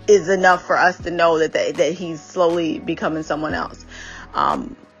is enough for us to know that he's slowly becoming someone else.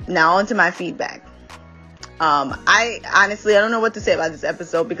 Now on to my feedback. I honestly don't know what to say about this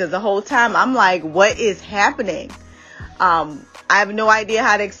episode, because the whole time I'm like, what is happening? I have no idea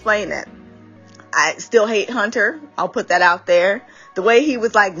how to explain it. I still hate Hunter. I'll put that out there. The way he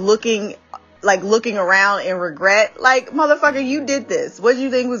was looking around in regret, motherfucker, you did this. What did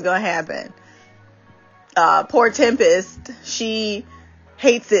you think was going to happen? Poor Tempest. She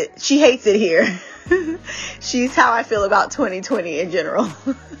hates it. She hates it here. She's how I feel about 2020 in general.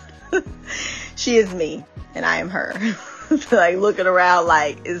 She is me and I am her. Looking around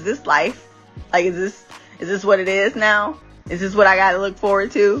is this life? Is this what it is now? Is this what I got to look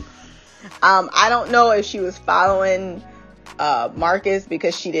forward to? I don't know if she was following Marcus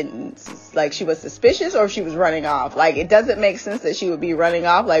because she was suspicious, or if she was running off. Like, it doesn't make sense that she would be running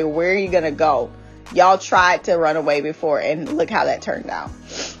off. Like, where are you gonna go? Y'all tried to run away before, and look how that turned out.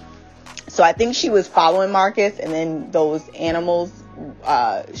 So I think she was following Marcus, and then those animals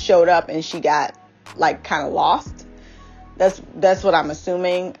showed up, and she got like kind of lost. That's what I'm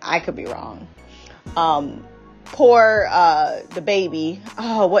assuming. I could be wrong. Poor the baby.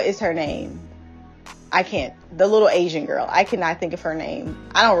 Oh, what is her name? I can't. The little Asian girl. I cannot think of her name.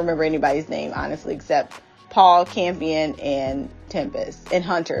 I don't remember anybody's name, honestly, except Paul, Campion, and Tempest, and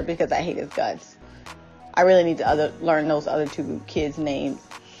Hunter, because I hate his guts. I really need to learn those other two kids' names.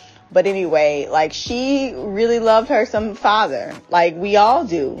 But anyway, like, she really loved her some father. Like, we all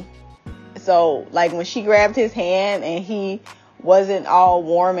do. So, like, when she grabbed his hand and he wasn't all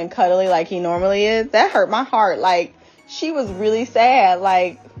warm and cuddly like he normally is, that hurt my heart. Like, she was really sad.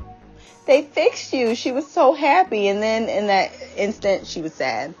 Like, they fixed you. She was so happy. And then in that instant, she was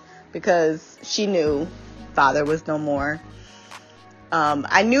sad because she knew father was no more.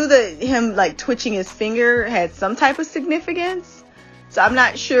 I knew that him, like, twitching his finger had some type of significance. So I'm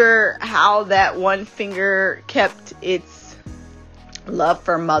not sure how that one finger kept its love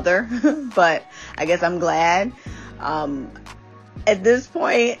for mother, but I guess I'm glad. At this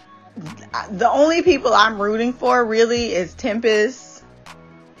point, the only people I'm rooting for really is Tempest,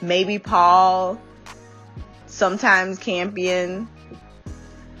 maybe Paul, sometimes Campion,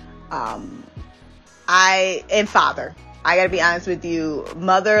 and father. I gotta be honest with you,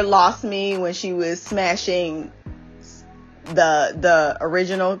 mother lost me when she was smashing the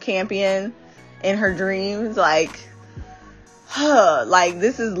original Campion in her dreams. Like, like,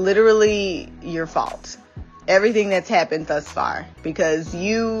 this is literally your fault, everything that's happened thus far, because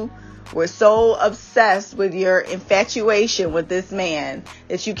you were so obsessed with your infatuation with this man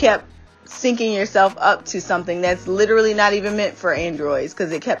that you kept syncing yourself up to something that's literally not even meant for androids,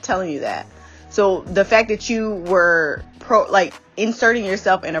 because it kept telling you that. So the fact that you were inserting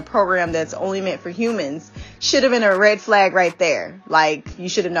yourself in a program that's only meant for humans should have been a red flag right there. Like, you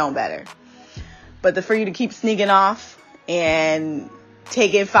should have known better. But for you to keep sneaking off and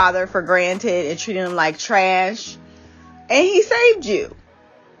taking father for granted and treating him like trash, and he saved you.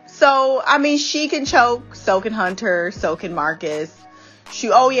 So, I mean, she can choke, so can Hunter, so can Marcus.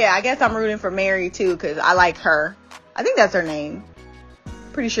 I guess I'm rooting for Mary too, because I like her. I think that's her name.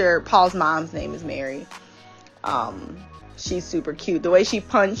 Pretty sure Paul's mom's name is Mary. She's super cute. The way she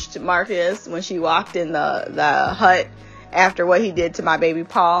punched Marcus when she walked in the hut after what he did to my baby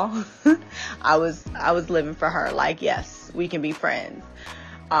Paul, I was living for her. Like, yes, we can be friends.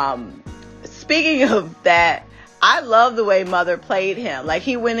 Speaking of that, I love the way mother played him. Like,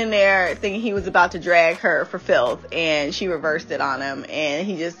 he went in there thinking he was about to drag her for filth, and she reversed it on him, and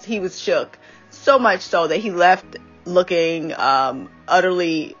he was shook. So much so that he left looking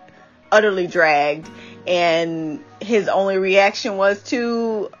utterly dragged, and his only reaction was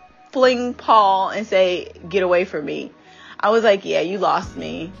to fling Paul and say, "Get away from me." I was like, yeah, you lost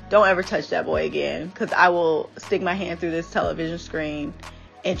me. Don't ever touch that boy again, because I will stick my hand through this television screen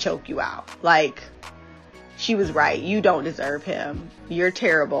and choke you out. Like, she was right. You don't deserve him. You're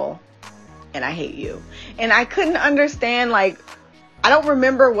terrible, and I hate you. And I couldn't understand, like, I don't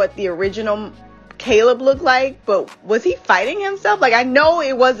remember what the original Caleb looked like, but was he fighting himself? Like, I know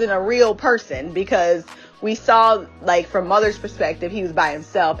it wasn't a real person, because we saw, like, from mother's perspective, he was by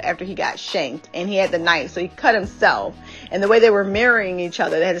himself after he got shanked, and he had the knife, so he cut himself. And the way they were mirroring each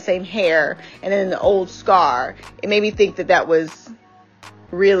other, they had the same hair and then the old scar, it made me think that was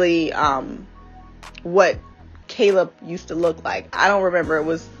really what Caleb used to look like. I don't remember. It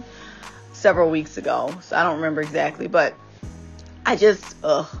was several weeks ago, so I don't remember exactly, but I'm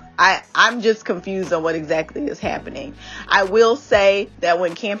just confused on what exactly is happening. I will say that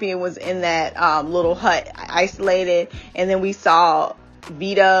when Campion was in that little hut isolated, and then we saw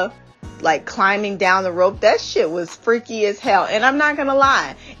Vita like climbing down the rope, that shit was freaky as hell. And I'm not gonna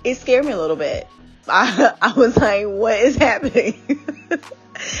lie, it scared me a little bit. I was like, what is happening?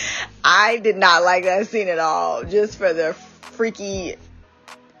 I did not like that scene at all, just for the freaky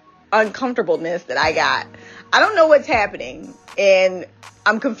uncomfortableness that I got. I don't know what's happening, and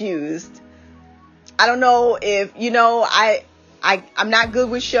I'm confused. I don't know if, I'm not good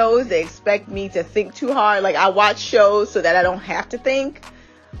with shows that expect me to think too hard. Like, I watch shows so that I don't have to think.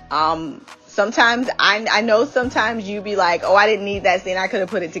 Sometimes I know sometimes you be like, oh, I didn't need that scene, I could have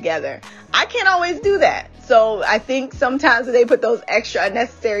put it together. I can't always do that. So I think sometimes they put those extra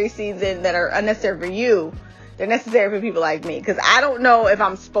unnecessary scenes in that are unnecessary for you, they're necessary for people like me, because I don't know if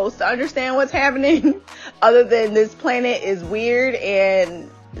I'm supposed to understand what's happening other than this planet is weird and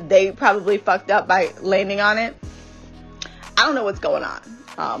they probably fucked up by landing on it. I don't know what's going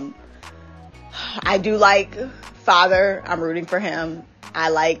on. I do like Father. I'm rooting for him. I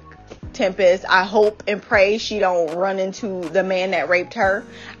like Tempest. I hope and pray she don't run into the man that raped her.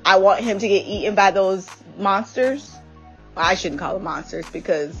 I want him to get eaten by those monsters. Well, I shouldn't call them monsters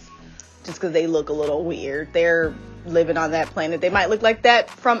because they look a little weird. They're living on that planet. They might look like that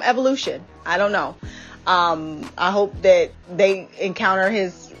from evolution. I don't know. I hope that they encounter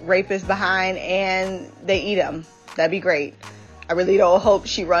his rapist behind and they eat him. That'd be great. I really don't hope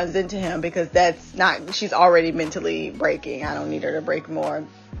she runs into him because she's already mentally breaking. I don't need her to break more.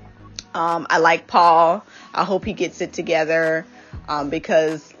 I like Paul. I hope he gets it together.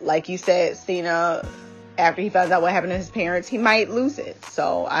 Because like you said, Stina, after he finds out what happened to his parents, he might lose it.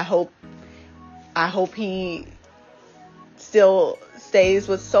 So I hope he still stays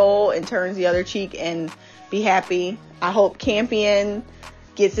with Soul and turns the other cheek and be happy. I hope Campion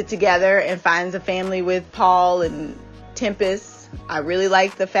gets it together and finds a family with Paul and Tempest. I really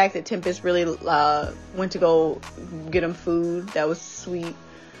like the fact that Tempest really went to go get him food. That was sweet.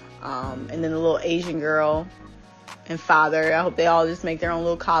 And then the little Asian girl and Father. I hope they all just make their own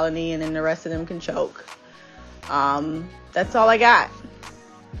little colony and then the rest of them can choke. That's all I got.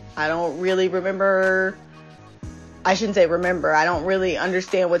 I don't really remember. I shouldn't say remember. I don't really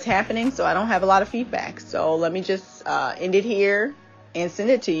understand what's happening, so I don't have a lot of feedback. So let me just end it here and send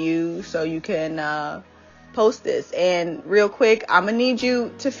it to you so you can post this. And real quick, I'm gonna need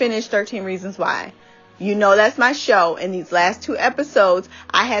you to finish 13 Reasons Why. You know that's my show. In these last 2 episodes,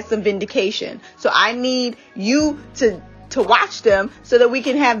 I had some vindication. So I need you to watch them so that we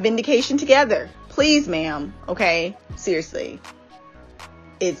can have vindication together. Please, ma'am. Okay? Seriously.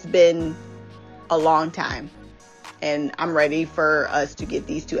 It's been a long time. And I'm ready for us to get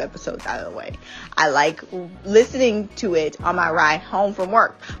these 2 episodes out of the way. I like listening to it on my ride home from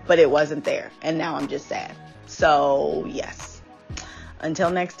work, but it wasn't there. And now I'm just sad. So, yes.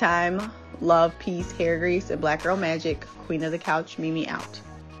 Until next time, love, peace, hair grease, and black girl magic. Queen of the couch, Mimi out.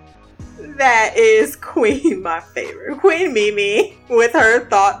 That is Queen, my favorite. Queen Mimi with her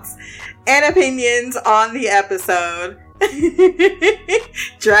thoughts and opinions on the episode.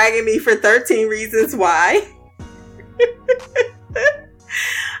 Dragging me for 13 Reasons Why.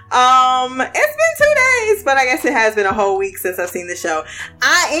 It's been 2 days, but I guess it has been a whole week since I've seen the show.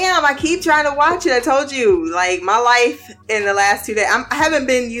 I keep trying to watch it. I told you, like, my life in the last 2 days, I haven't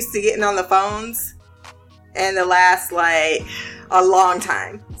been used to getting on the phones in the last, like, a long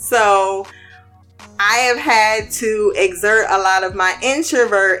time. So I have had to exert a lot of my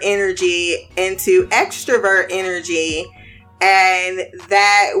introvert energy into extrovert energy. And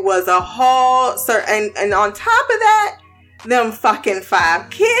that was a whole, and on top of that, them fucking 5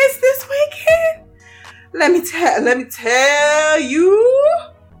 kids this weekend. Let me tell you,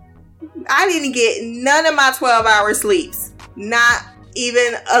 I didn't get none of my 12-hour sleeps. Not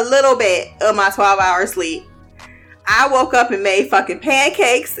even a little bit of my 12-hour sleep. I woke up and made fucking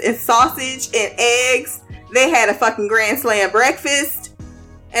pancakes and sausage and eggs. They had a fucking Grand Slam breakfast.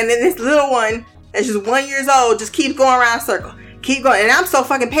 And then this little one that's just 1 year old just keeps going around in a circle. Keep going. And I'm so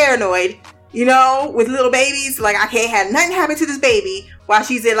fucking paranoid, you know, with little babies. Like, I can't have nothing happen to this baby while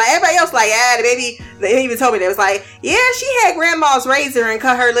she's in. Like, everybody else, like, the baby, they even told me, they was like, yeah, she had grandma's razor and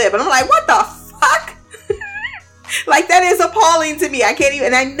cut her lip. And I'm like, what the fuck? Like, that is appalling to me. I can't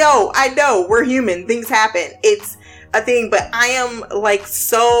even, and I know, we're human. Things happen. It's a thing, but I am, like,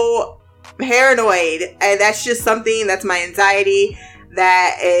 so paranoid. And that's just something, that's my anxiety.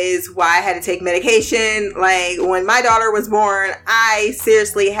 That is why I had to take medication. Like, when my daughter was born, I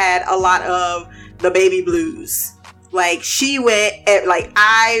seriously had a lot of the baby blues. Like, she went at, like,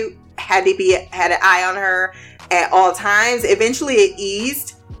 I had an eye on her at all times. Eventually it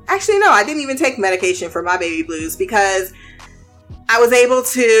eased. Actually, no, I didn't even take medication for my baby blues because I was able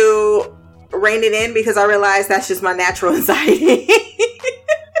to rein it in because I realized that's just my natural anxiety.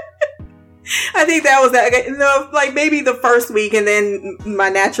 I think that was that, you know, like maybe the first week, and then my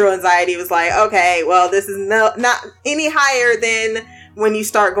natural anxiety was like, okay, well, this is not any higher than when you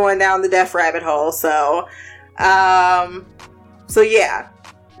start going down the death rabbit hole. So yeah,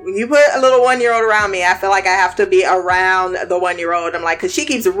 when you put a little 1-year-old around me, I feel like I have to be around the 1-year-old. I'm like, cause she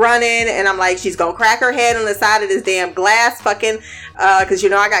keeps running, and I'm like, she's gonna crack her head on the side of this damn glass, fucking, cause you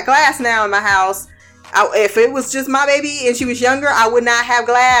know I got glass now in my house. If it was just my baby and she was younger, I would not have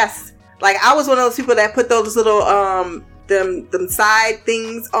glass. Like, I was one of those people that put those little, them side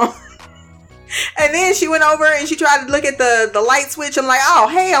things on. And then she went over and she tried to look at the light switch. I'm like, oh,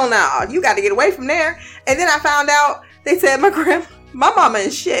 hell no. You got to get away from there. And then I found out they said my mama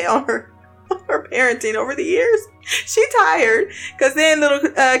is shit on her her parenting over the years. She tired because then little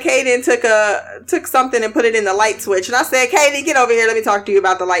Kaden took something and put it in the light switch, and I said, Kaden, get over here, let me talk to you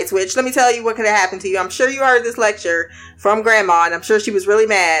about the light switch. Let me tell you what could have happened to you. I'm sure you heard this lecture from grandma, and I'm sure she was really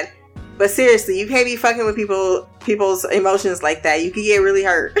mad, but seriously, you can't be fucking with people's emotions like that. You can get really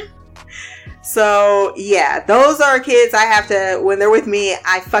hurt. So yeah, those are kids I have to, when they're with me,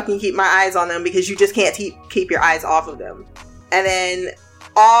 I fucking keep my eyes on them, because you just can't keep your eyes off of them. And then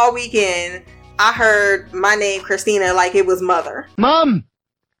all weekend I heard my name Christina like it was mother. Mom!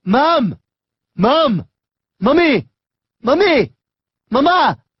 Mom! Mom! Mommy! Mommy!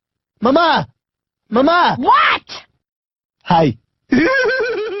 Mama! Mama! Mama! What? Hi.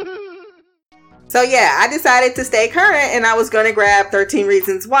 So yeah, I decided to stay current, and I was going to grab 13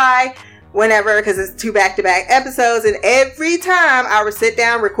 Reasons Why whenever, because it's 2 back-to-back episodes, and every time I would sit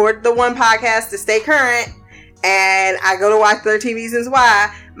down, record the one podcast to stay current, and I go to watch 13 Reasons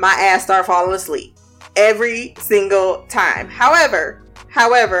Why, my ass start falling asleep. Every single time. However,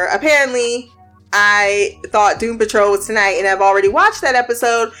 apparently I thought Doom Patrol was tonight, and I've already watched that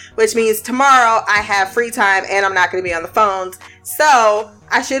episode, which means tomorrow I have free time and I'm not going to be on the phones. So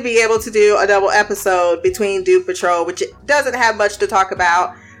I should be able to do a double episode between Doom Patrol, which doesn't have much to talk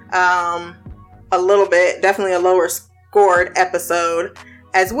about. A little bit, definitely a lower scored episode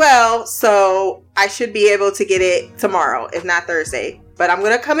as well. So I should be able to get it tomorrow, if not Thursday. But I'm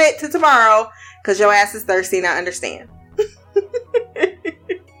going to commit to tomorrow because your ass is thirsty and I understand.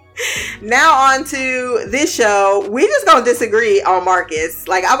 Now on to this show. We just gonna disagree on Marcus.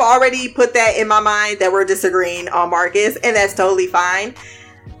 Like, I've already put that in my mind that we're disagreeing on Marcus, and that's totally fine.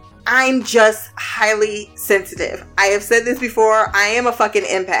 I'm just highly sensitive. I have said this before. I am a fucking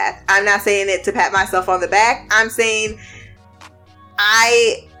empath. I'm not saying it to pat myself on the back. I'm saying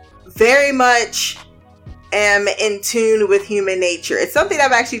I very much am in tune with human nature. It's something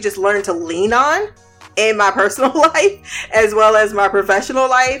I've actually just learned to lean on in my personal life as well as my professional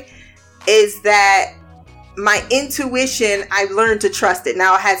life, is that my intuition, I've learned to trust it.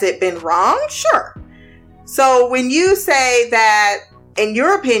 Now, has it been wrong? Sure. So when you say that, in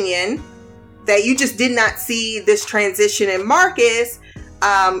your opinion, that you just did not see this transition in Marcus,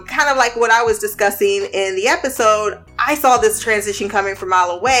 kind of like what I was discussing in the episode, I saw this transition coming from a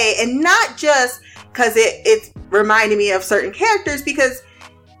mile away, and not just because it reminded me of certain characters, because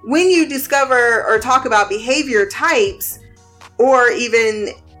when you discover or talk about behavior types, or even,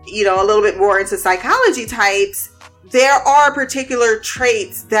 you know, a little bit more into psychology types, there are particular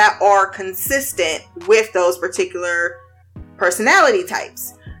traits that are consistent with those particular personality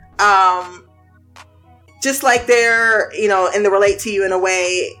types. Just like they're, you know, and they relate to you in a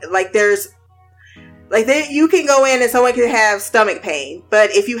way, like you can go in and someone can have stomach pain,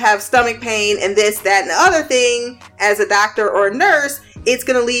 but if you have stomach pain and this, that, and the other thing, as a doctor or a nurse, it's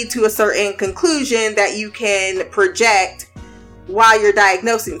going to lead to a certain conclusion that you can project while you're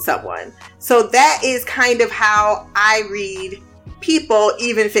diagnosing someone. So that is kind of how I read people,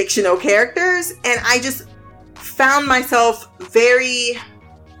 even fictional characters. And I just found myself very,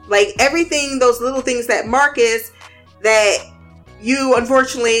 like, everything, those little things that Marcus, that you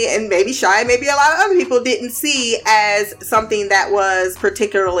unfortunately, and maybe Shy, maybe a lot of other people didn't see as something that was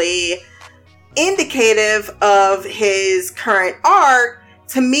particularly indicative of his current arc.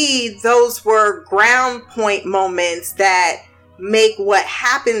 To me, those were ground point moments that make what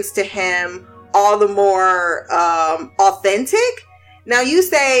happens to him all the more authentic. Now, you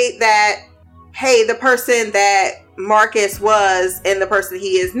say that, hey, the person that Marcus was and the person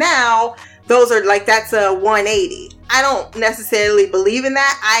he is now, those are like, that's a 180. I don't necessarily believe in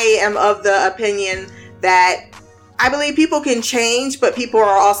that. I am of the opinion that I believe people can change, but people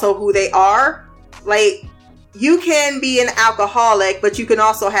are also who they are. Like, you can be an alcoholic, but you can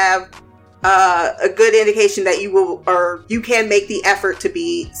also have a good indication that you will, or you can make the effort to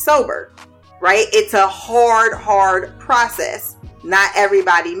be sober, right? It's a hard process. Not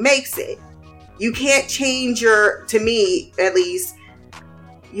everybody makes it. You can't change to me at least,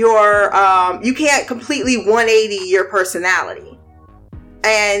 you can't completely 180 your personality.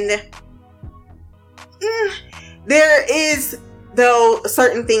 And there is, though,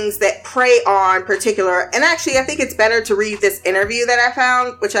 certain things that prey on particular, and actually I think it's better to read this interview that I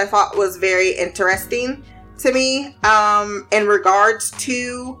found, which I thought was very interesting to me, in regards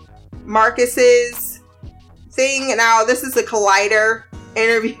to Marcus's thing. Now, this is a Collider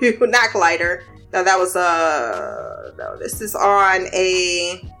interview, not Collider. No, that was no, this is on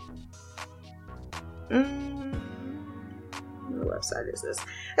a, what website is this?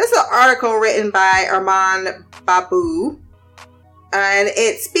 This is an article written by Armand Babu, and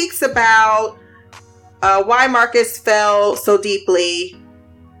it speaks about why Marcus fell so deeply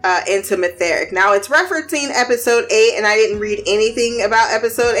into Metheric. Now, it's referencing episode 8, and I didn't read anything about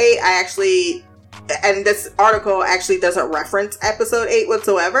episode 8. And this article actually doesn't reference episode 8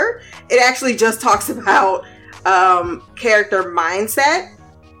 whatsoever. It actually just talks about character mindset.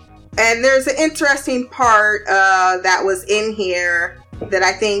 And there's an interesting part that was in here that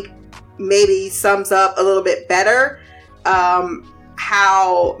I think maybe sums up a little bit better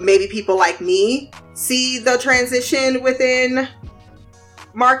how maybe people like me see the transition within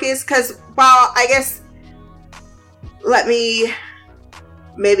Marcus. Because while I guess, let me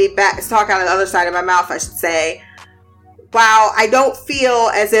maybe talk out of the other side of my mouth, I should say. While I don't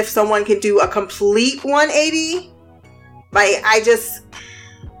feel as if someone can do a complete 180, like,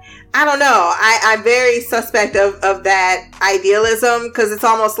 I don't know. I'm very suspect of that idealism, because it's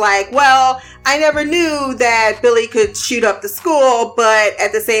almost like, well, I never knew that Billy could shoot up the school, but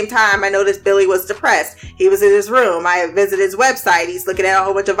at the same time, I noticed Billy was depressed. He was in his room. I visited his website. He's looking at a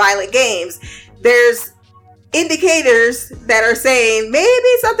whole bunch of violent games. There's indicators that are saying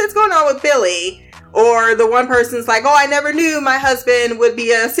maybe something's going on with Billy. Or the one person's like, oh, I never knew my husband would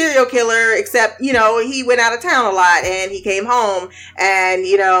be a serial killer, except, you know, he went out of town a lot and he came home and,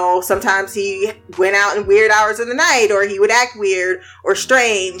 you know, sometimes he went out in weird hours of the night, or he would act weird or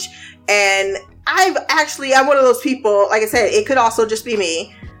strange. And I'm one of those people, like I said, it could also just be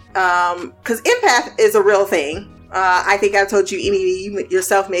me. Because empath is a real thing. I think I told you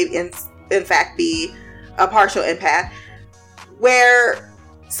yourself maybe in fact be a partial empath, where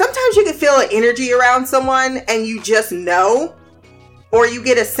sometimes you can feel an energy around someone and you just know, or you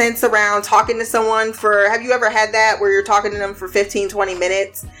get a sense around talking to someone have you ever had that where you're talking to them for 15, 20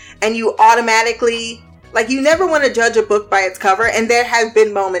 minutes and you automatically, like, you never want to judge a book by its cover, and there have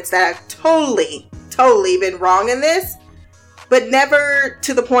been moments that I've totally been wrong in this, but never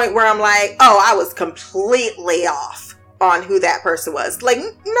to the point where I'm like, oh, I was completely off on who that person was. Like,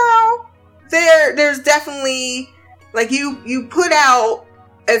 no, there's definitely, like, you put out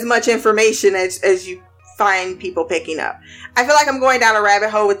as much information as you find people picking up. I feel like I'm going down a rabbit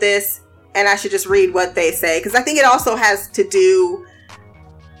hole with this, and I should just read what they say, because I think it also has to do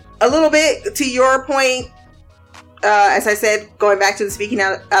a little bit to your point, as I said, going back to the speaking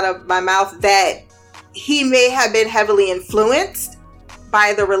out of my mouth, that he may have been heavily influenced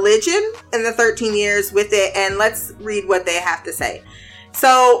by the religion in the 13 years with it. And let's read what they have to say.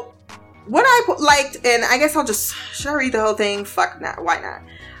 So what I liked, and I guess should I read the whole thing? Fuck not. Why not?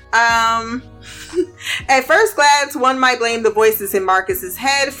 At first glance, one might blame the voices in Marcus's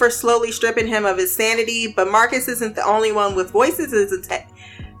head for slowly stripping him of his sanity, but Marcus isn't the only one with voices in his head.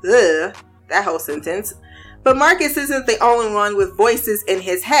 That whole sentence. But Marcus isn't the only one with voices in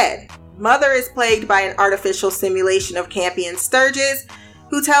his head. Mother is plagued by an artificial simulation of Campion Sturgis,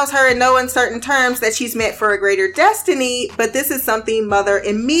 who tells her in no uncertain terms that she's meant for a greater destiny, but this is something Mother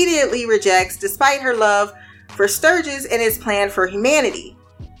immediately rejects despite her love for Sturgis and his plan for humanity.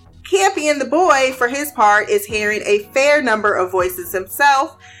 Campion the boy, for his part, is hearing a fair number of voices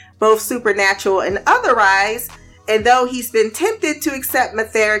himself, both supernatural and otherwise, and though he's been tempted to accept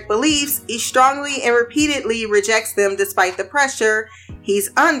Metheric beliefs, he strongly and repeatedly rejects them despite the pressure he's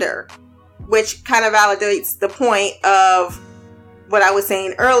under, which kind of validates the point of what I was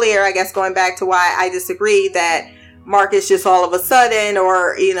saying earlier, I guess, going back to why I disagree that Marcus just all of a sudden,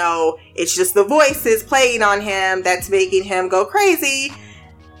 or, you know, it's just the voices playing on him that's making him go crazy.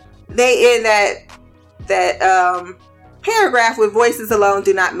 They in that paragraph with voices alone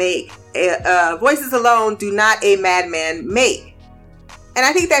do not a madman make. And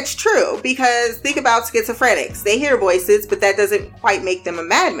I think that's true, because think about schizophrenics. They hear voices, but that doesn't quite make them a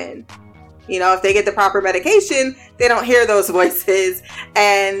madman. You know, if they get the proper medication, they don't hear those voices,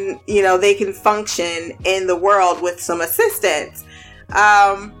 and, you know, they can function in the world with some assistance.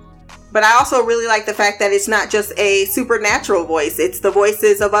 But I also really like the fact that it's not just a supernatural voice. It's the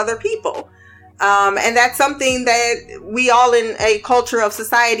voices of other people. And that's something that we all in a culture of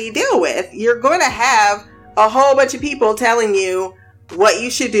society deal with. You're going to have a whole bunch of people telling you what you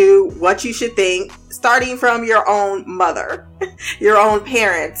should do, what you should think, starting from your own mother, your own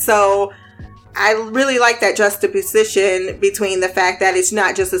parents. So I really like that juxtaposition between the fact that it's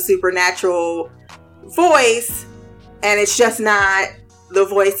not just a supernatural voice, and it's just not the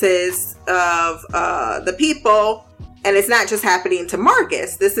voices of the people, and it's not just happening to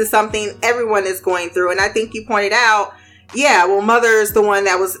Marcus. This is something everyone is going through. And I think you pointed out, yeah, well, Mother's the one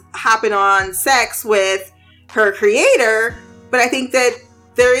that was hopping on sex with her creator, but I think that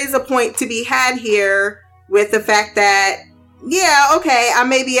there is a point to be had here with the fact that, yeah, okay, I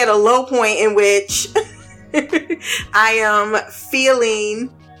may be at a low point in which I am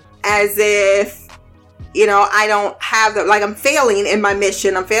feeling as if I don't have I'm failing in my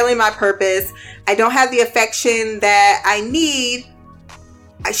mission. I'm failing my purpose. I don't have the affection that I need.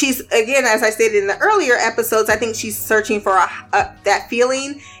 She's, again, as I stated in the earlier episodes, I think she's searching for that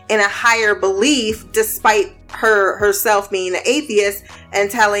feeling in a higher belief, despite herself being an atheist,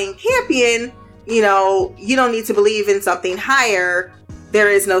 and telling Campion, you don't need to believe in something higher. There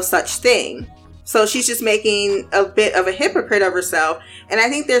is no such thing. So she's just making a bit of a hypocrite of herself. And I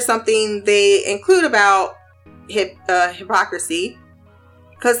think there's something they include about hypocrisy,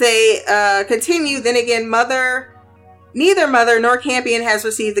 because they continue, then again, neither Mother nor Campion has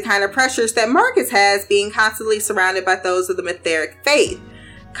received the kind of pressures that Marcus has, being constantly surrounded by those of the Metheric faith,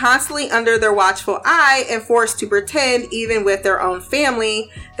 constantly under their watchful eye and forced to pretend, even with their own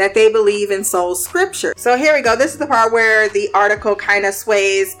family, that they believe in soul scripture. So here we go. This is the part where the article kind of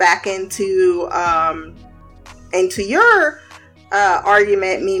sways back into your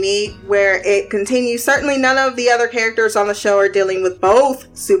argument, Mimi, where it continues. Certainly none of the other characters on the show are dealing with both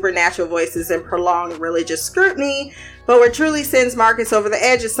supernatural voices and prolonged religious scrutiny, but what truly sends Marcus over the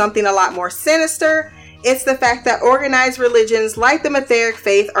edge is something a lot more sinister. It's the fact that organized religions like the Metheric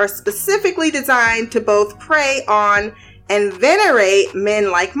faith are specifically designed to both prey on and venerate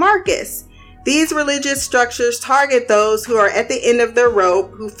men like Marcus. These religious structures target those who are at the end of their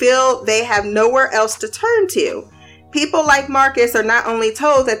rope, who feel they have nowhere else to turn to. People like Marcus are not only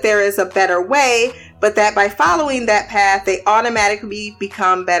told that there is a better way, but that by following that path, they automatically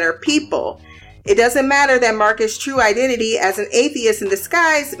become better people. It doesn't matter that Marcus' true identity as an atheist in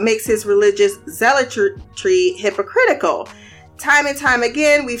disguise makes his religious zealotry hypocritical. Time and time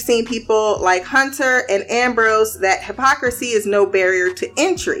again, we've seen people like Hunter and Ambrose that hypocrisy is no barrier to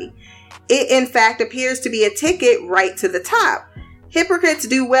entry. It, in fact, appears to be a ticket right to the top. Hypocrites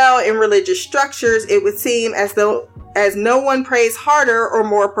do well in religious structures, it would seem, as no one prays harder or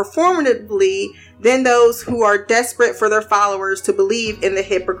more performatively than those who are desperate for their followers to believe in the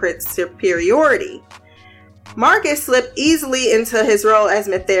hypocrite's superiority. Marcus slipped easily into his role as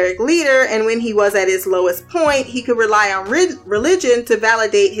Metheric leader, and when he was at his lowest point, he could rely on religion to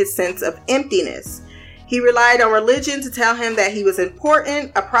validate his sense of emptiness. He relied on religion to tell him that he was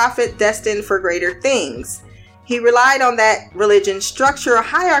important, a prophet destined for greater things. He relied on that religion's structure or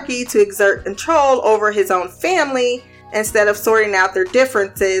hierarchy to exert control over his own family instead of sorting out their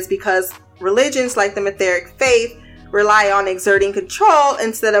differences, because religions like the Metheric faith rely on exerting control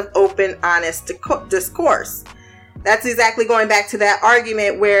instead of open, honest discourse. That's exactly going back to that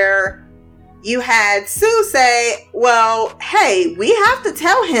argument where you had Sue say, well, hey, we have to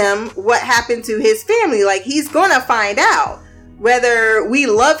tell him what happened to his family. Like, he's gonna find out. Whether we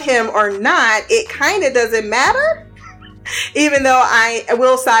love him or not, it kind of doesn't matter. Even though I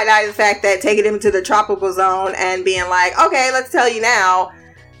will side-eye the fact that taking him to the tropical zone and being like, okay, let's tell you now.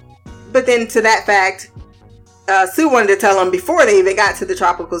 But then to that fact, Sue wanted to tell him before they even got to the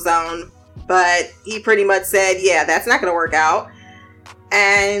tropical zone. But he pretty much said, yeah, that's not going to work out.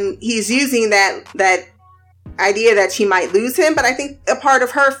 And he's using that idea that she might lose him, but I think a part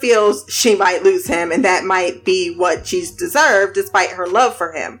of her feels she might lose him, and that might be what she's deserved despite her love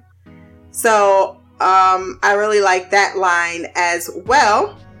for him. So I really like that line as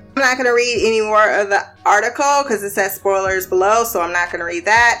well. I'm not going to read any more of the article because it says spoilers below, so I'm not going to read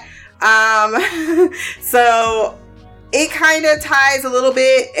that. So it kind of ties a little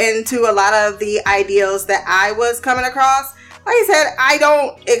bit into a lot of the ideals that I was coming across. Like I said, I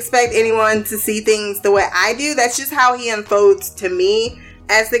don't expect anyone to see things the way I do. That's just how he unfolds to me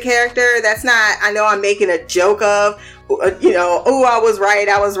as the character. That's not, I know I'm making a joke of, oh, I was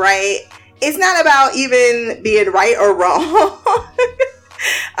right. It's not about even being right or wrong.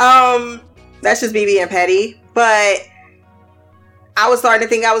 That's just me being petty. But I was starting to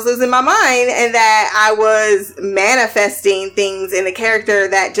think I was losing my mind and that I was manifesting things in the character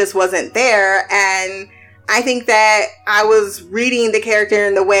that just wasn't there. And I think that I was reading the character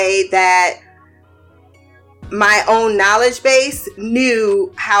in the way that my own knowledge base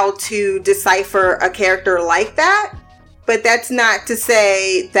knew how to decipher a character like that. But that's not to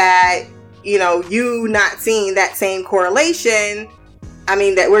say that, you not seeing that same correlation. I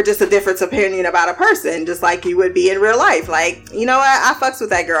mean, that we're just a different opinion about a person, just like you would be in real life. Like, you know what? I fucks with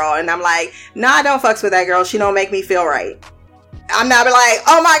that girl. And I'm like, nah, I don't fucks with that girl. She don't make me feel right. I'm not like,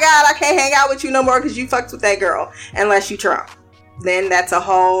 oh my God, I can't hang out with you no more because you fucked with that girl. Unless you Trump. Then that's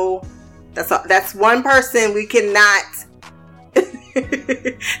that's one person we cannot.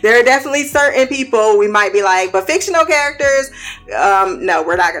 There are definitely certain people we might be like, but fictional characters, no,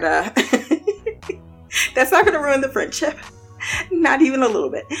 we're not gonna. That's not gonna ruin the friendship. Not even a little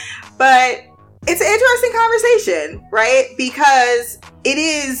bit. But it's an interesting conversation, right? Because it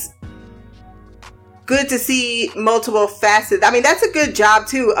is good to see multiple facets. I mean, that's a good job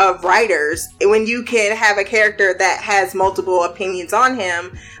too of writers when you can have a character that has multiple opinions on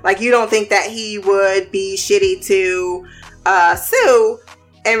him. Like, you don't think that he would be shitty to Sue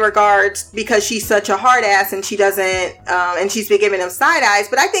in regards because she's such a hard ass and she doesn't and she's been giving him side eyes.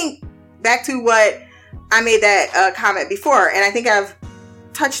 But I think back to what I made that comment before, and I think I've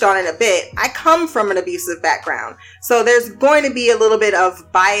touched on it a bit. I come from an abusive background, so there's going to be a little bit of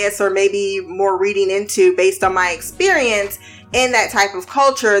bias or maybe more reading into based on my experience in that type of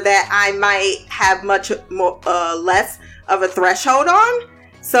culture that I might have much more less of a threshold on.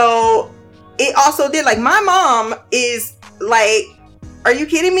 So it also did, like, my mom is like, are you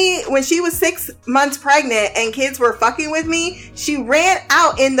kidding me? When she was 6 months pregnant and kids were fucking with me, she ran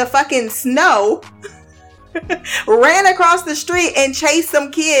out in the fucking snow ran across the street and chased some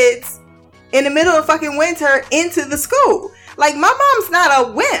kids in the middle of fucking winter into the school. Like, my mom's not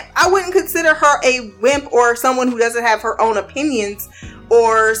a wimp. I wouldn't consider her a wimp or someone who doesn't have her own opinions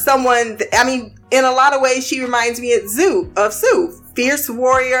or someone, I mean, in a lot of ways, she reminds me of Sue. Fierce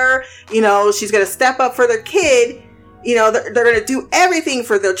warrior, you know, she's going to step up for their kid. You know, they're going to do everything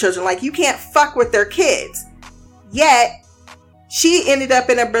for their children. Like, you can't fuck with their kids. Yet, she ended up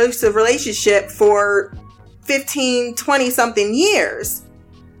in an abusive relationship for 15, 20 something years.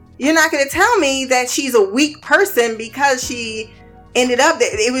 You're not going to tell me that she's a weak person because she ended up,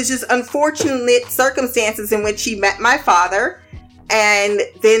 it was just unfortunate circumstances in which she met my father. And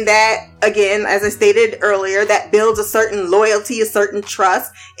then that, again, as I stated earlier, that builds a certain loyalty, a certain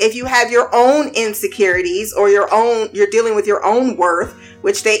trust. If you have your own insecurities or you're dealing with your own worth,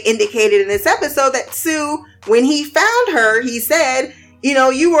 which they indicated in this episode that Sue, when he found her, he said, you know,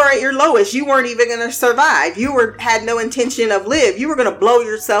 you were at your lowest. You weren't even going to survive. You had no intention of live. You were going to blow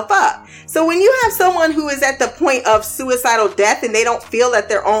yourself up. So when you have someone who is at the point of suicidal death and they don't feel that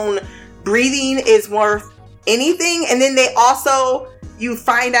their own breathing is worth anything, and then they also, you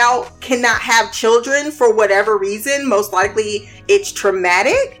find out, cannot have children for whatever reason, most likely it's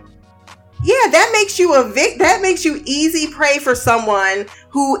traumatic. Yeah, that makes you that makes you easy prey for someone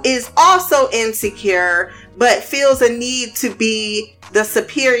who is also insecure but feels a need to be the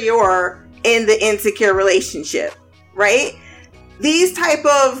superior in the insecure relationship, right? These type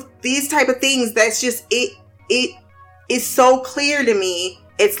of things, that's just it is so clear to me.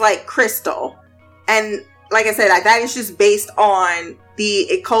 It's like crystal. And like I said, that is just based on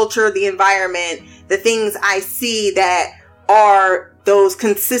the culture, the environment, the things I see that are those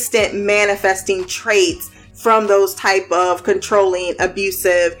consistent manifesting traits from those type of controlling,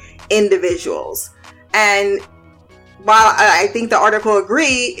 abusive individuals. And while I think the article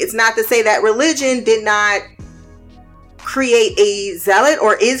agreed, it's not to say that religion did not create a zealot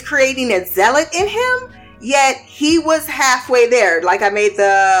or is creating a zealot in him, yet he was halfway there. Like, I made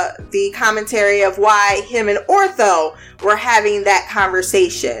the commentary of why him and Ortho were having that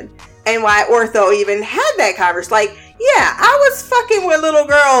conversation and why Ortho even had that conversation. Like, yeah, I was fucking with little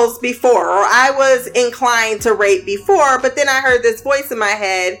girls before, or I was inclined to rape before, but then I heard this voice in my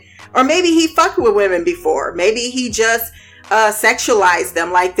head. Or maybe he fucked with women before. Maybe he just sexualized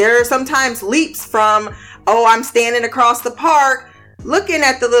them. Like, there are sometimes leaps from, oh, I'm standing across the park looking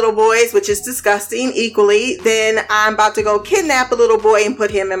at the little boys, which is disgusting equally. Then I'm about to go kidnap a little boy and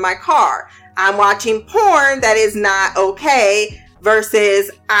put him in my car. I'm watching porn that is not okay versus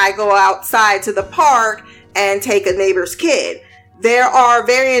I go outside to the park and take a neighbor's kid. There are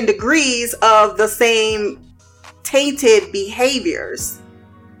varying degrees of the same tainted behaviors.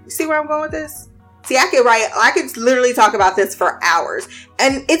 See where I'm going with this? See, I could literally talk about this for hours.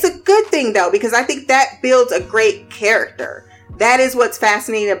 And it's a good thing, though, because I think that builds a great character. That is what's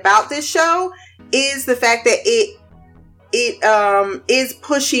fascinating about this show, is the fact that it is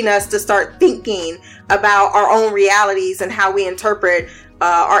pushing us to start thinking about our own realities and how we interpret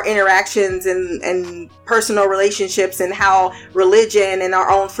our interactions and personal relationships, and how religion and our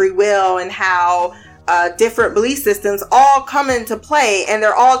own free will and how different belief systems all come into play, and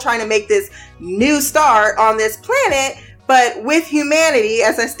they're all trying to make this new start on this planet. But with humanity,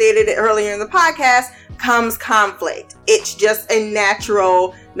 as I stated earlier in the podcast, comes conflict. It's just a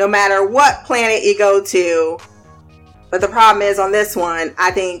natural, no matter what planet you go to. But the problem is, on this one,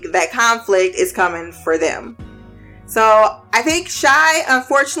 I think that conflict is coming for them. So I think Shy,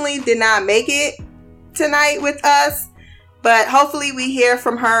 unfortunately, did not make it tonight with us. But hopefully we hear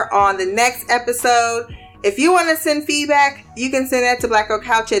from her on the next episode. If you want to send feedback, you can send that to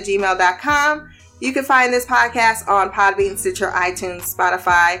blackgirlcouch@gmail.com. You can find this podcast on Podbean, Stitcher, iTunes,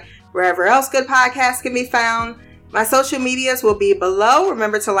 Spotify, wherever else good podcasts can be found. My social medias will be below.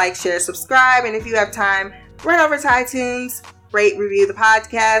 Remember to like, share, subscribe. And if you have time, run over to iTunes, rate, review the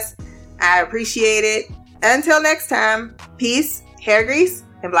podcast. I appreciate it. Until next time, peace, hair grease,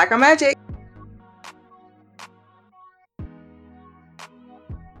 and black on magic.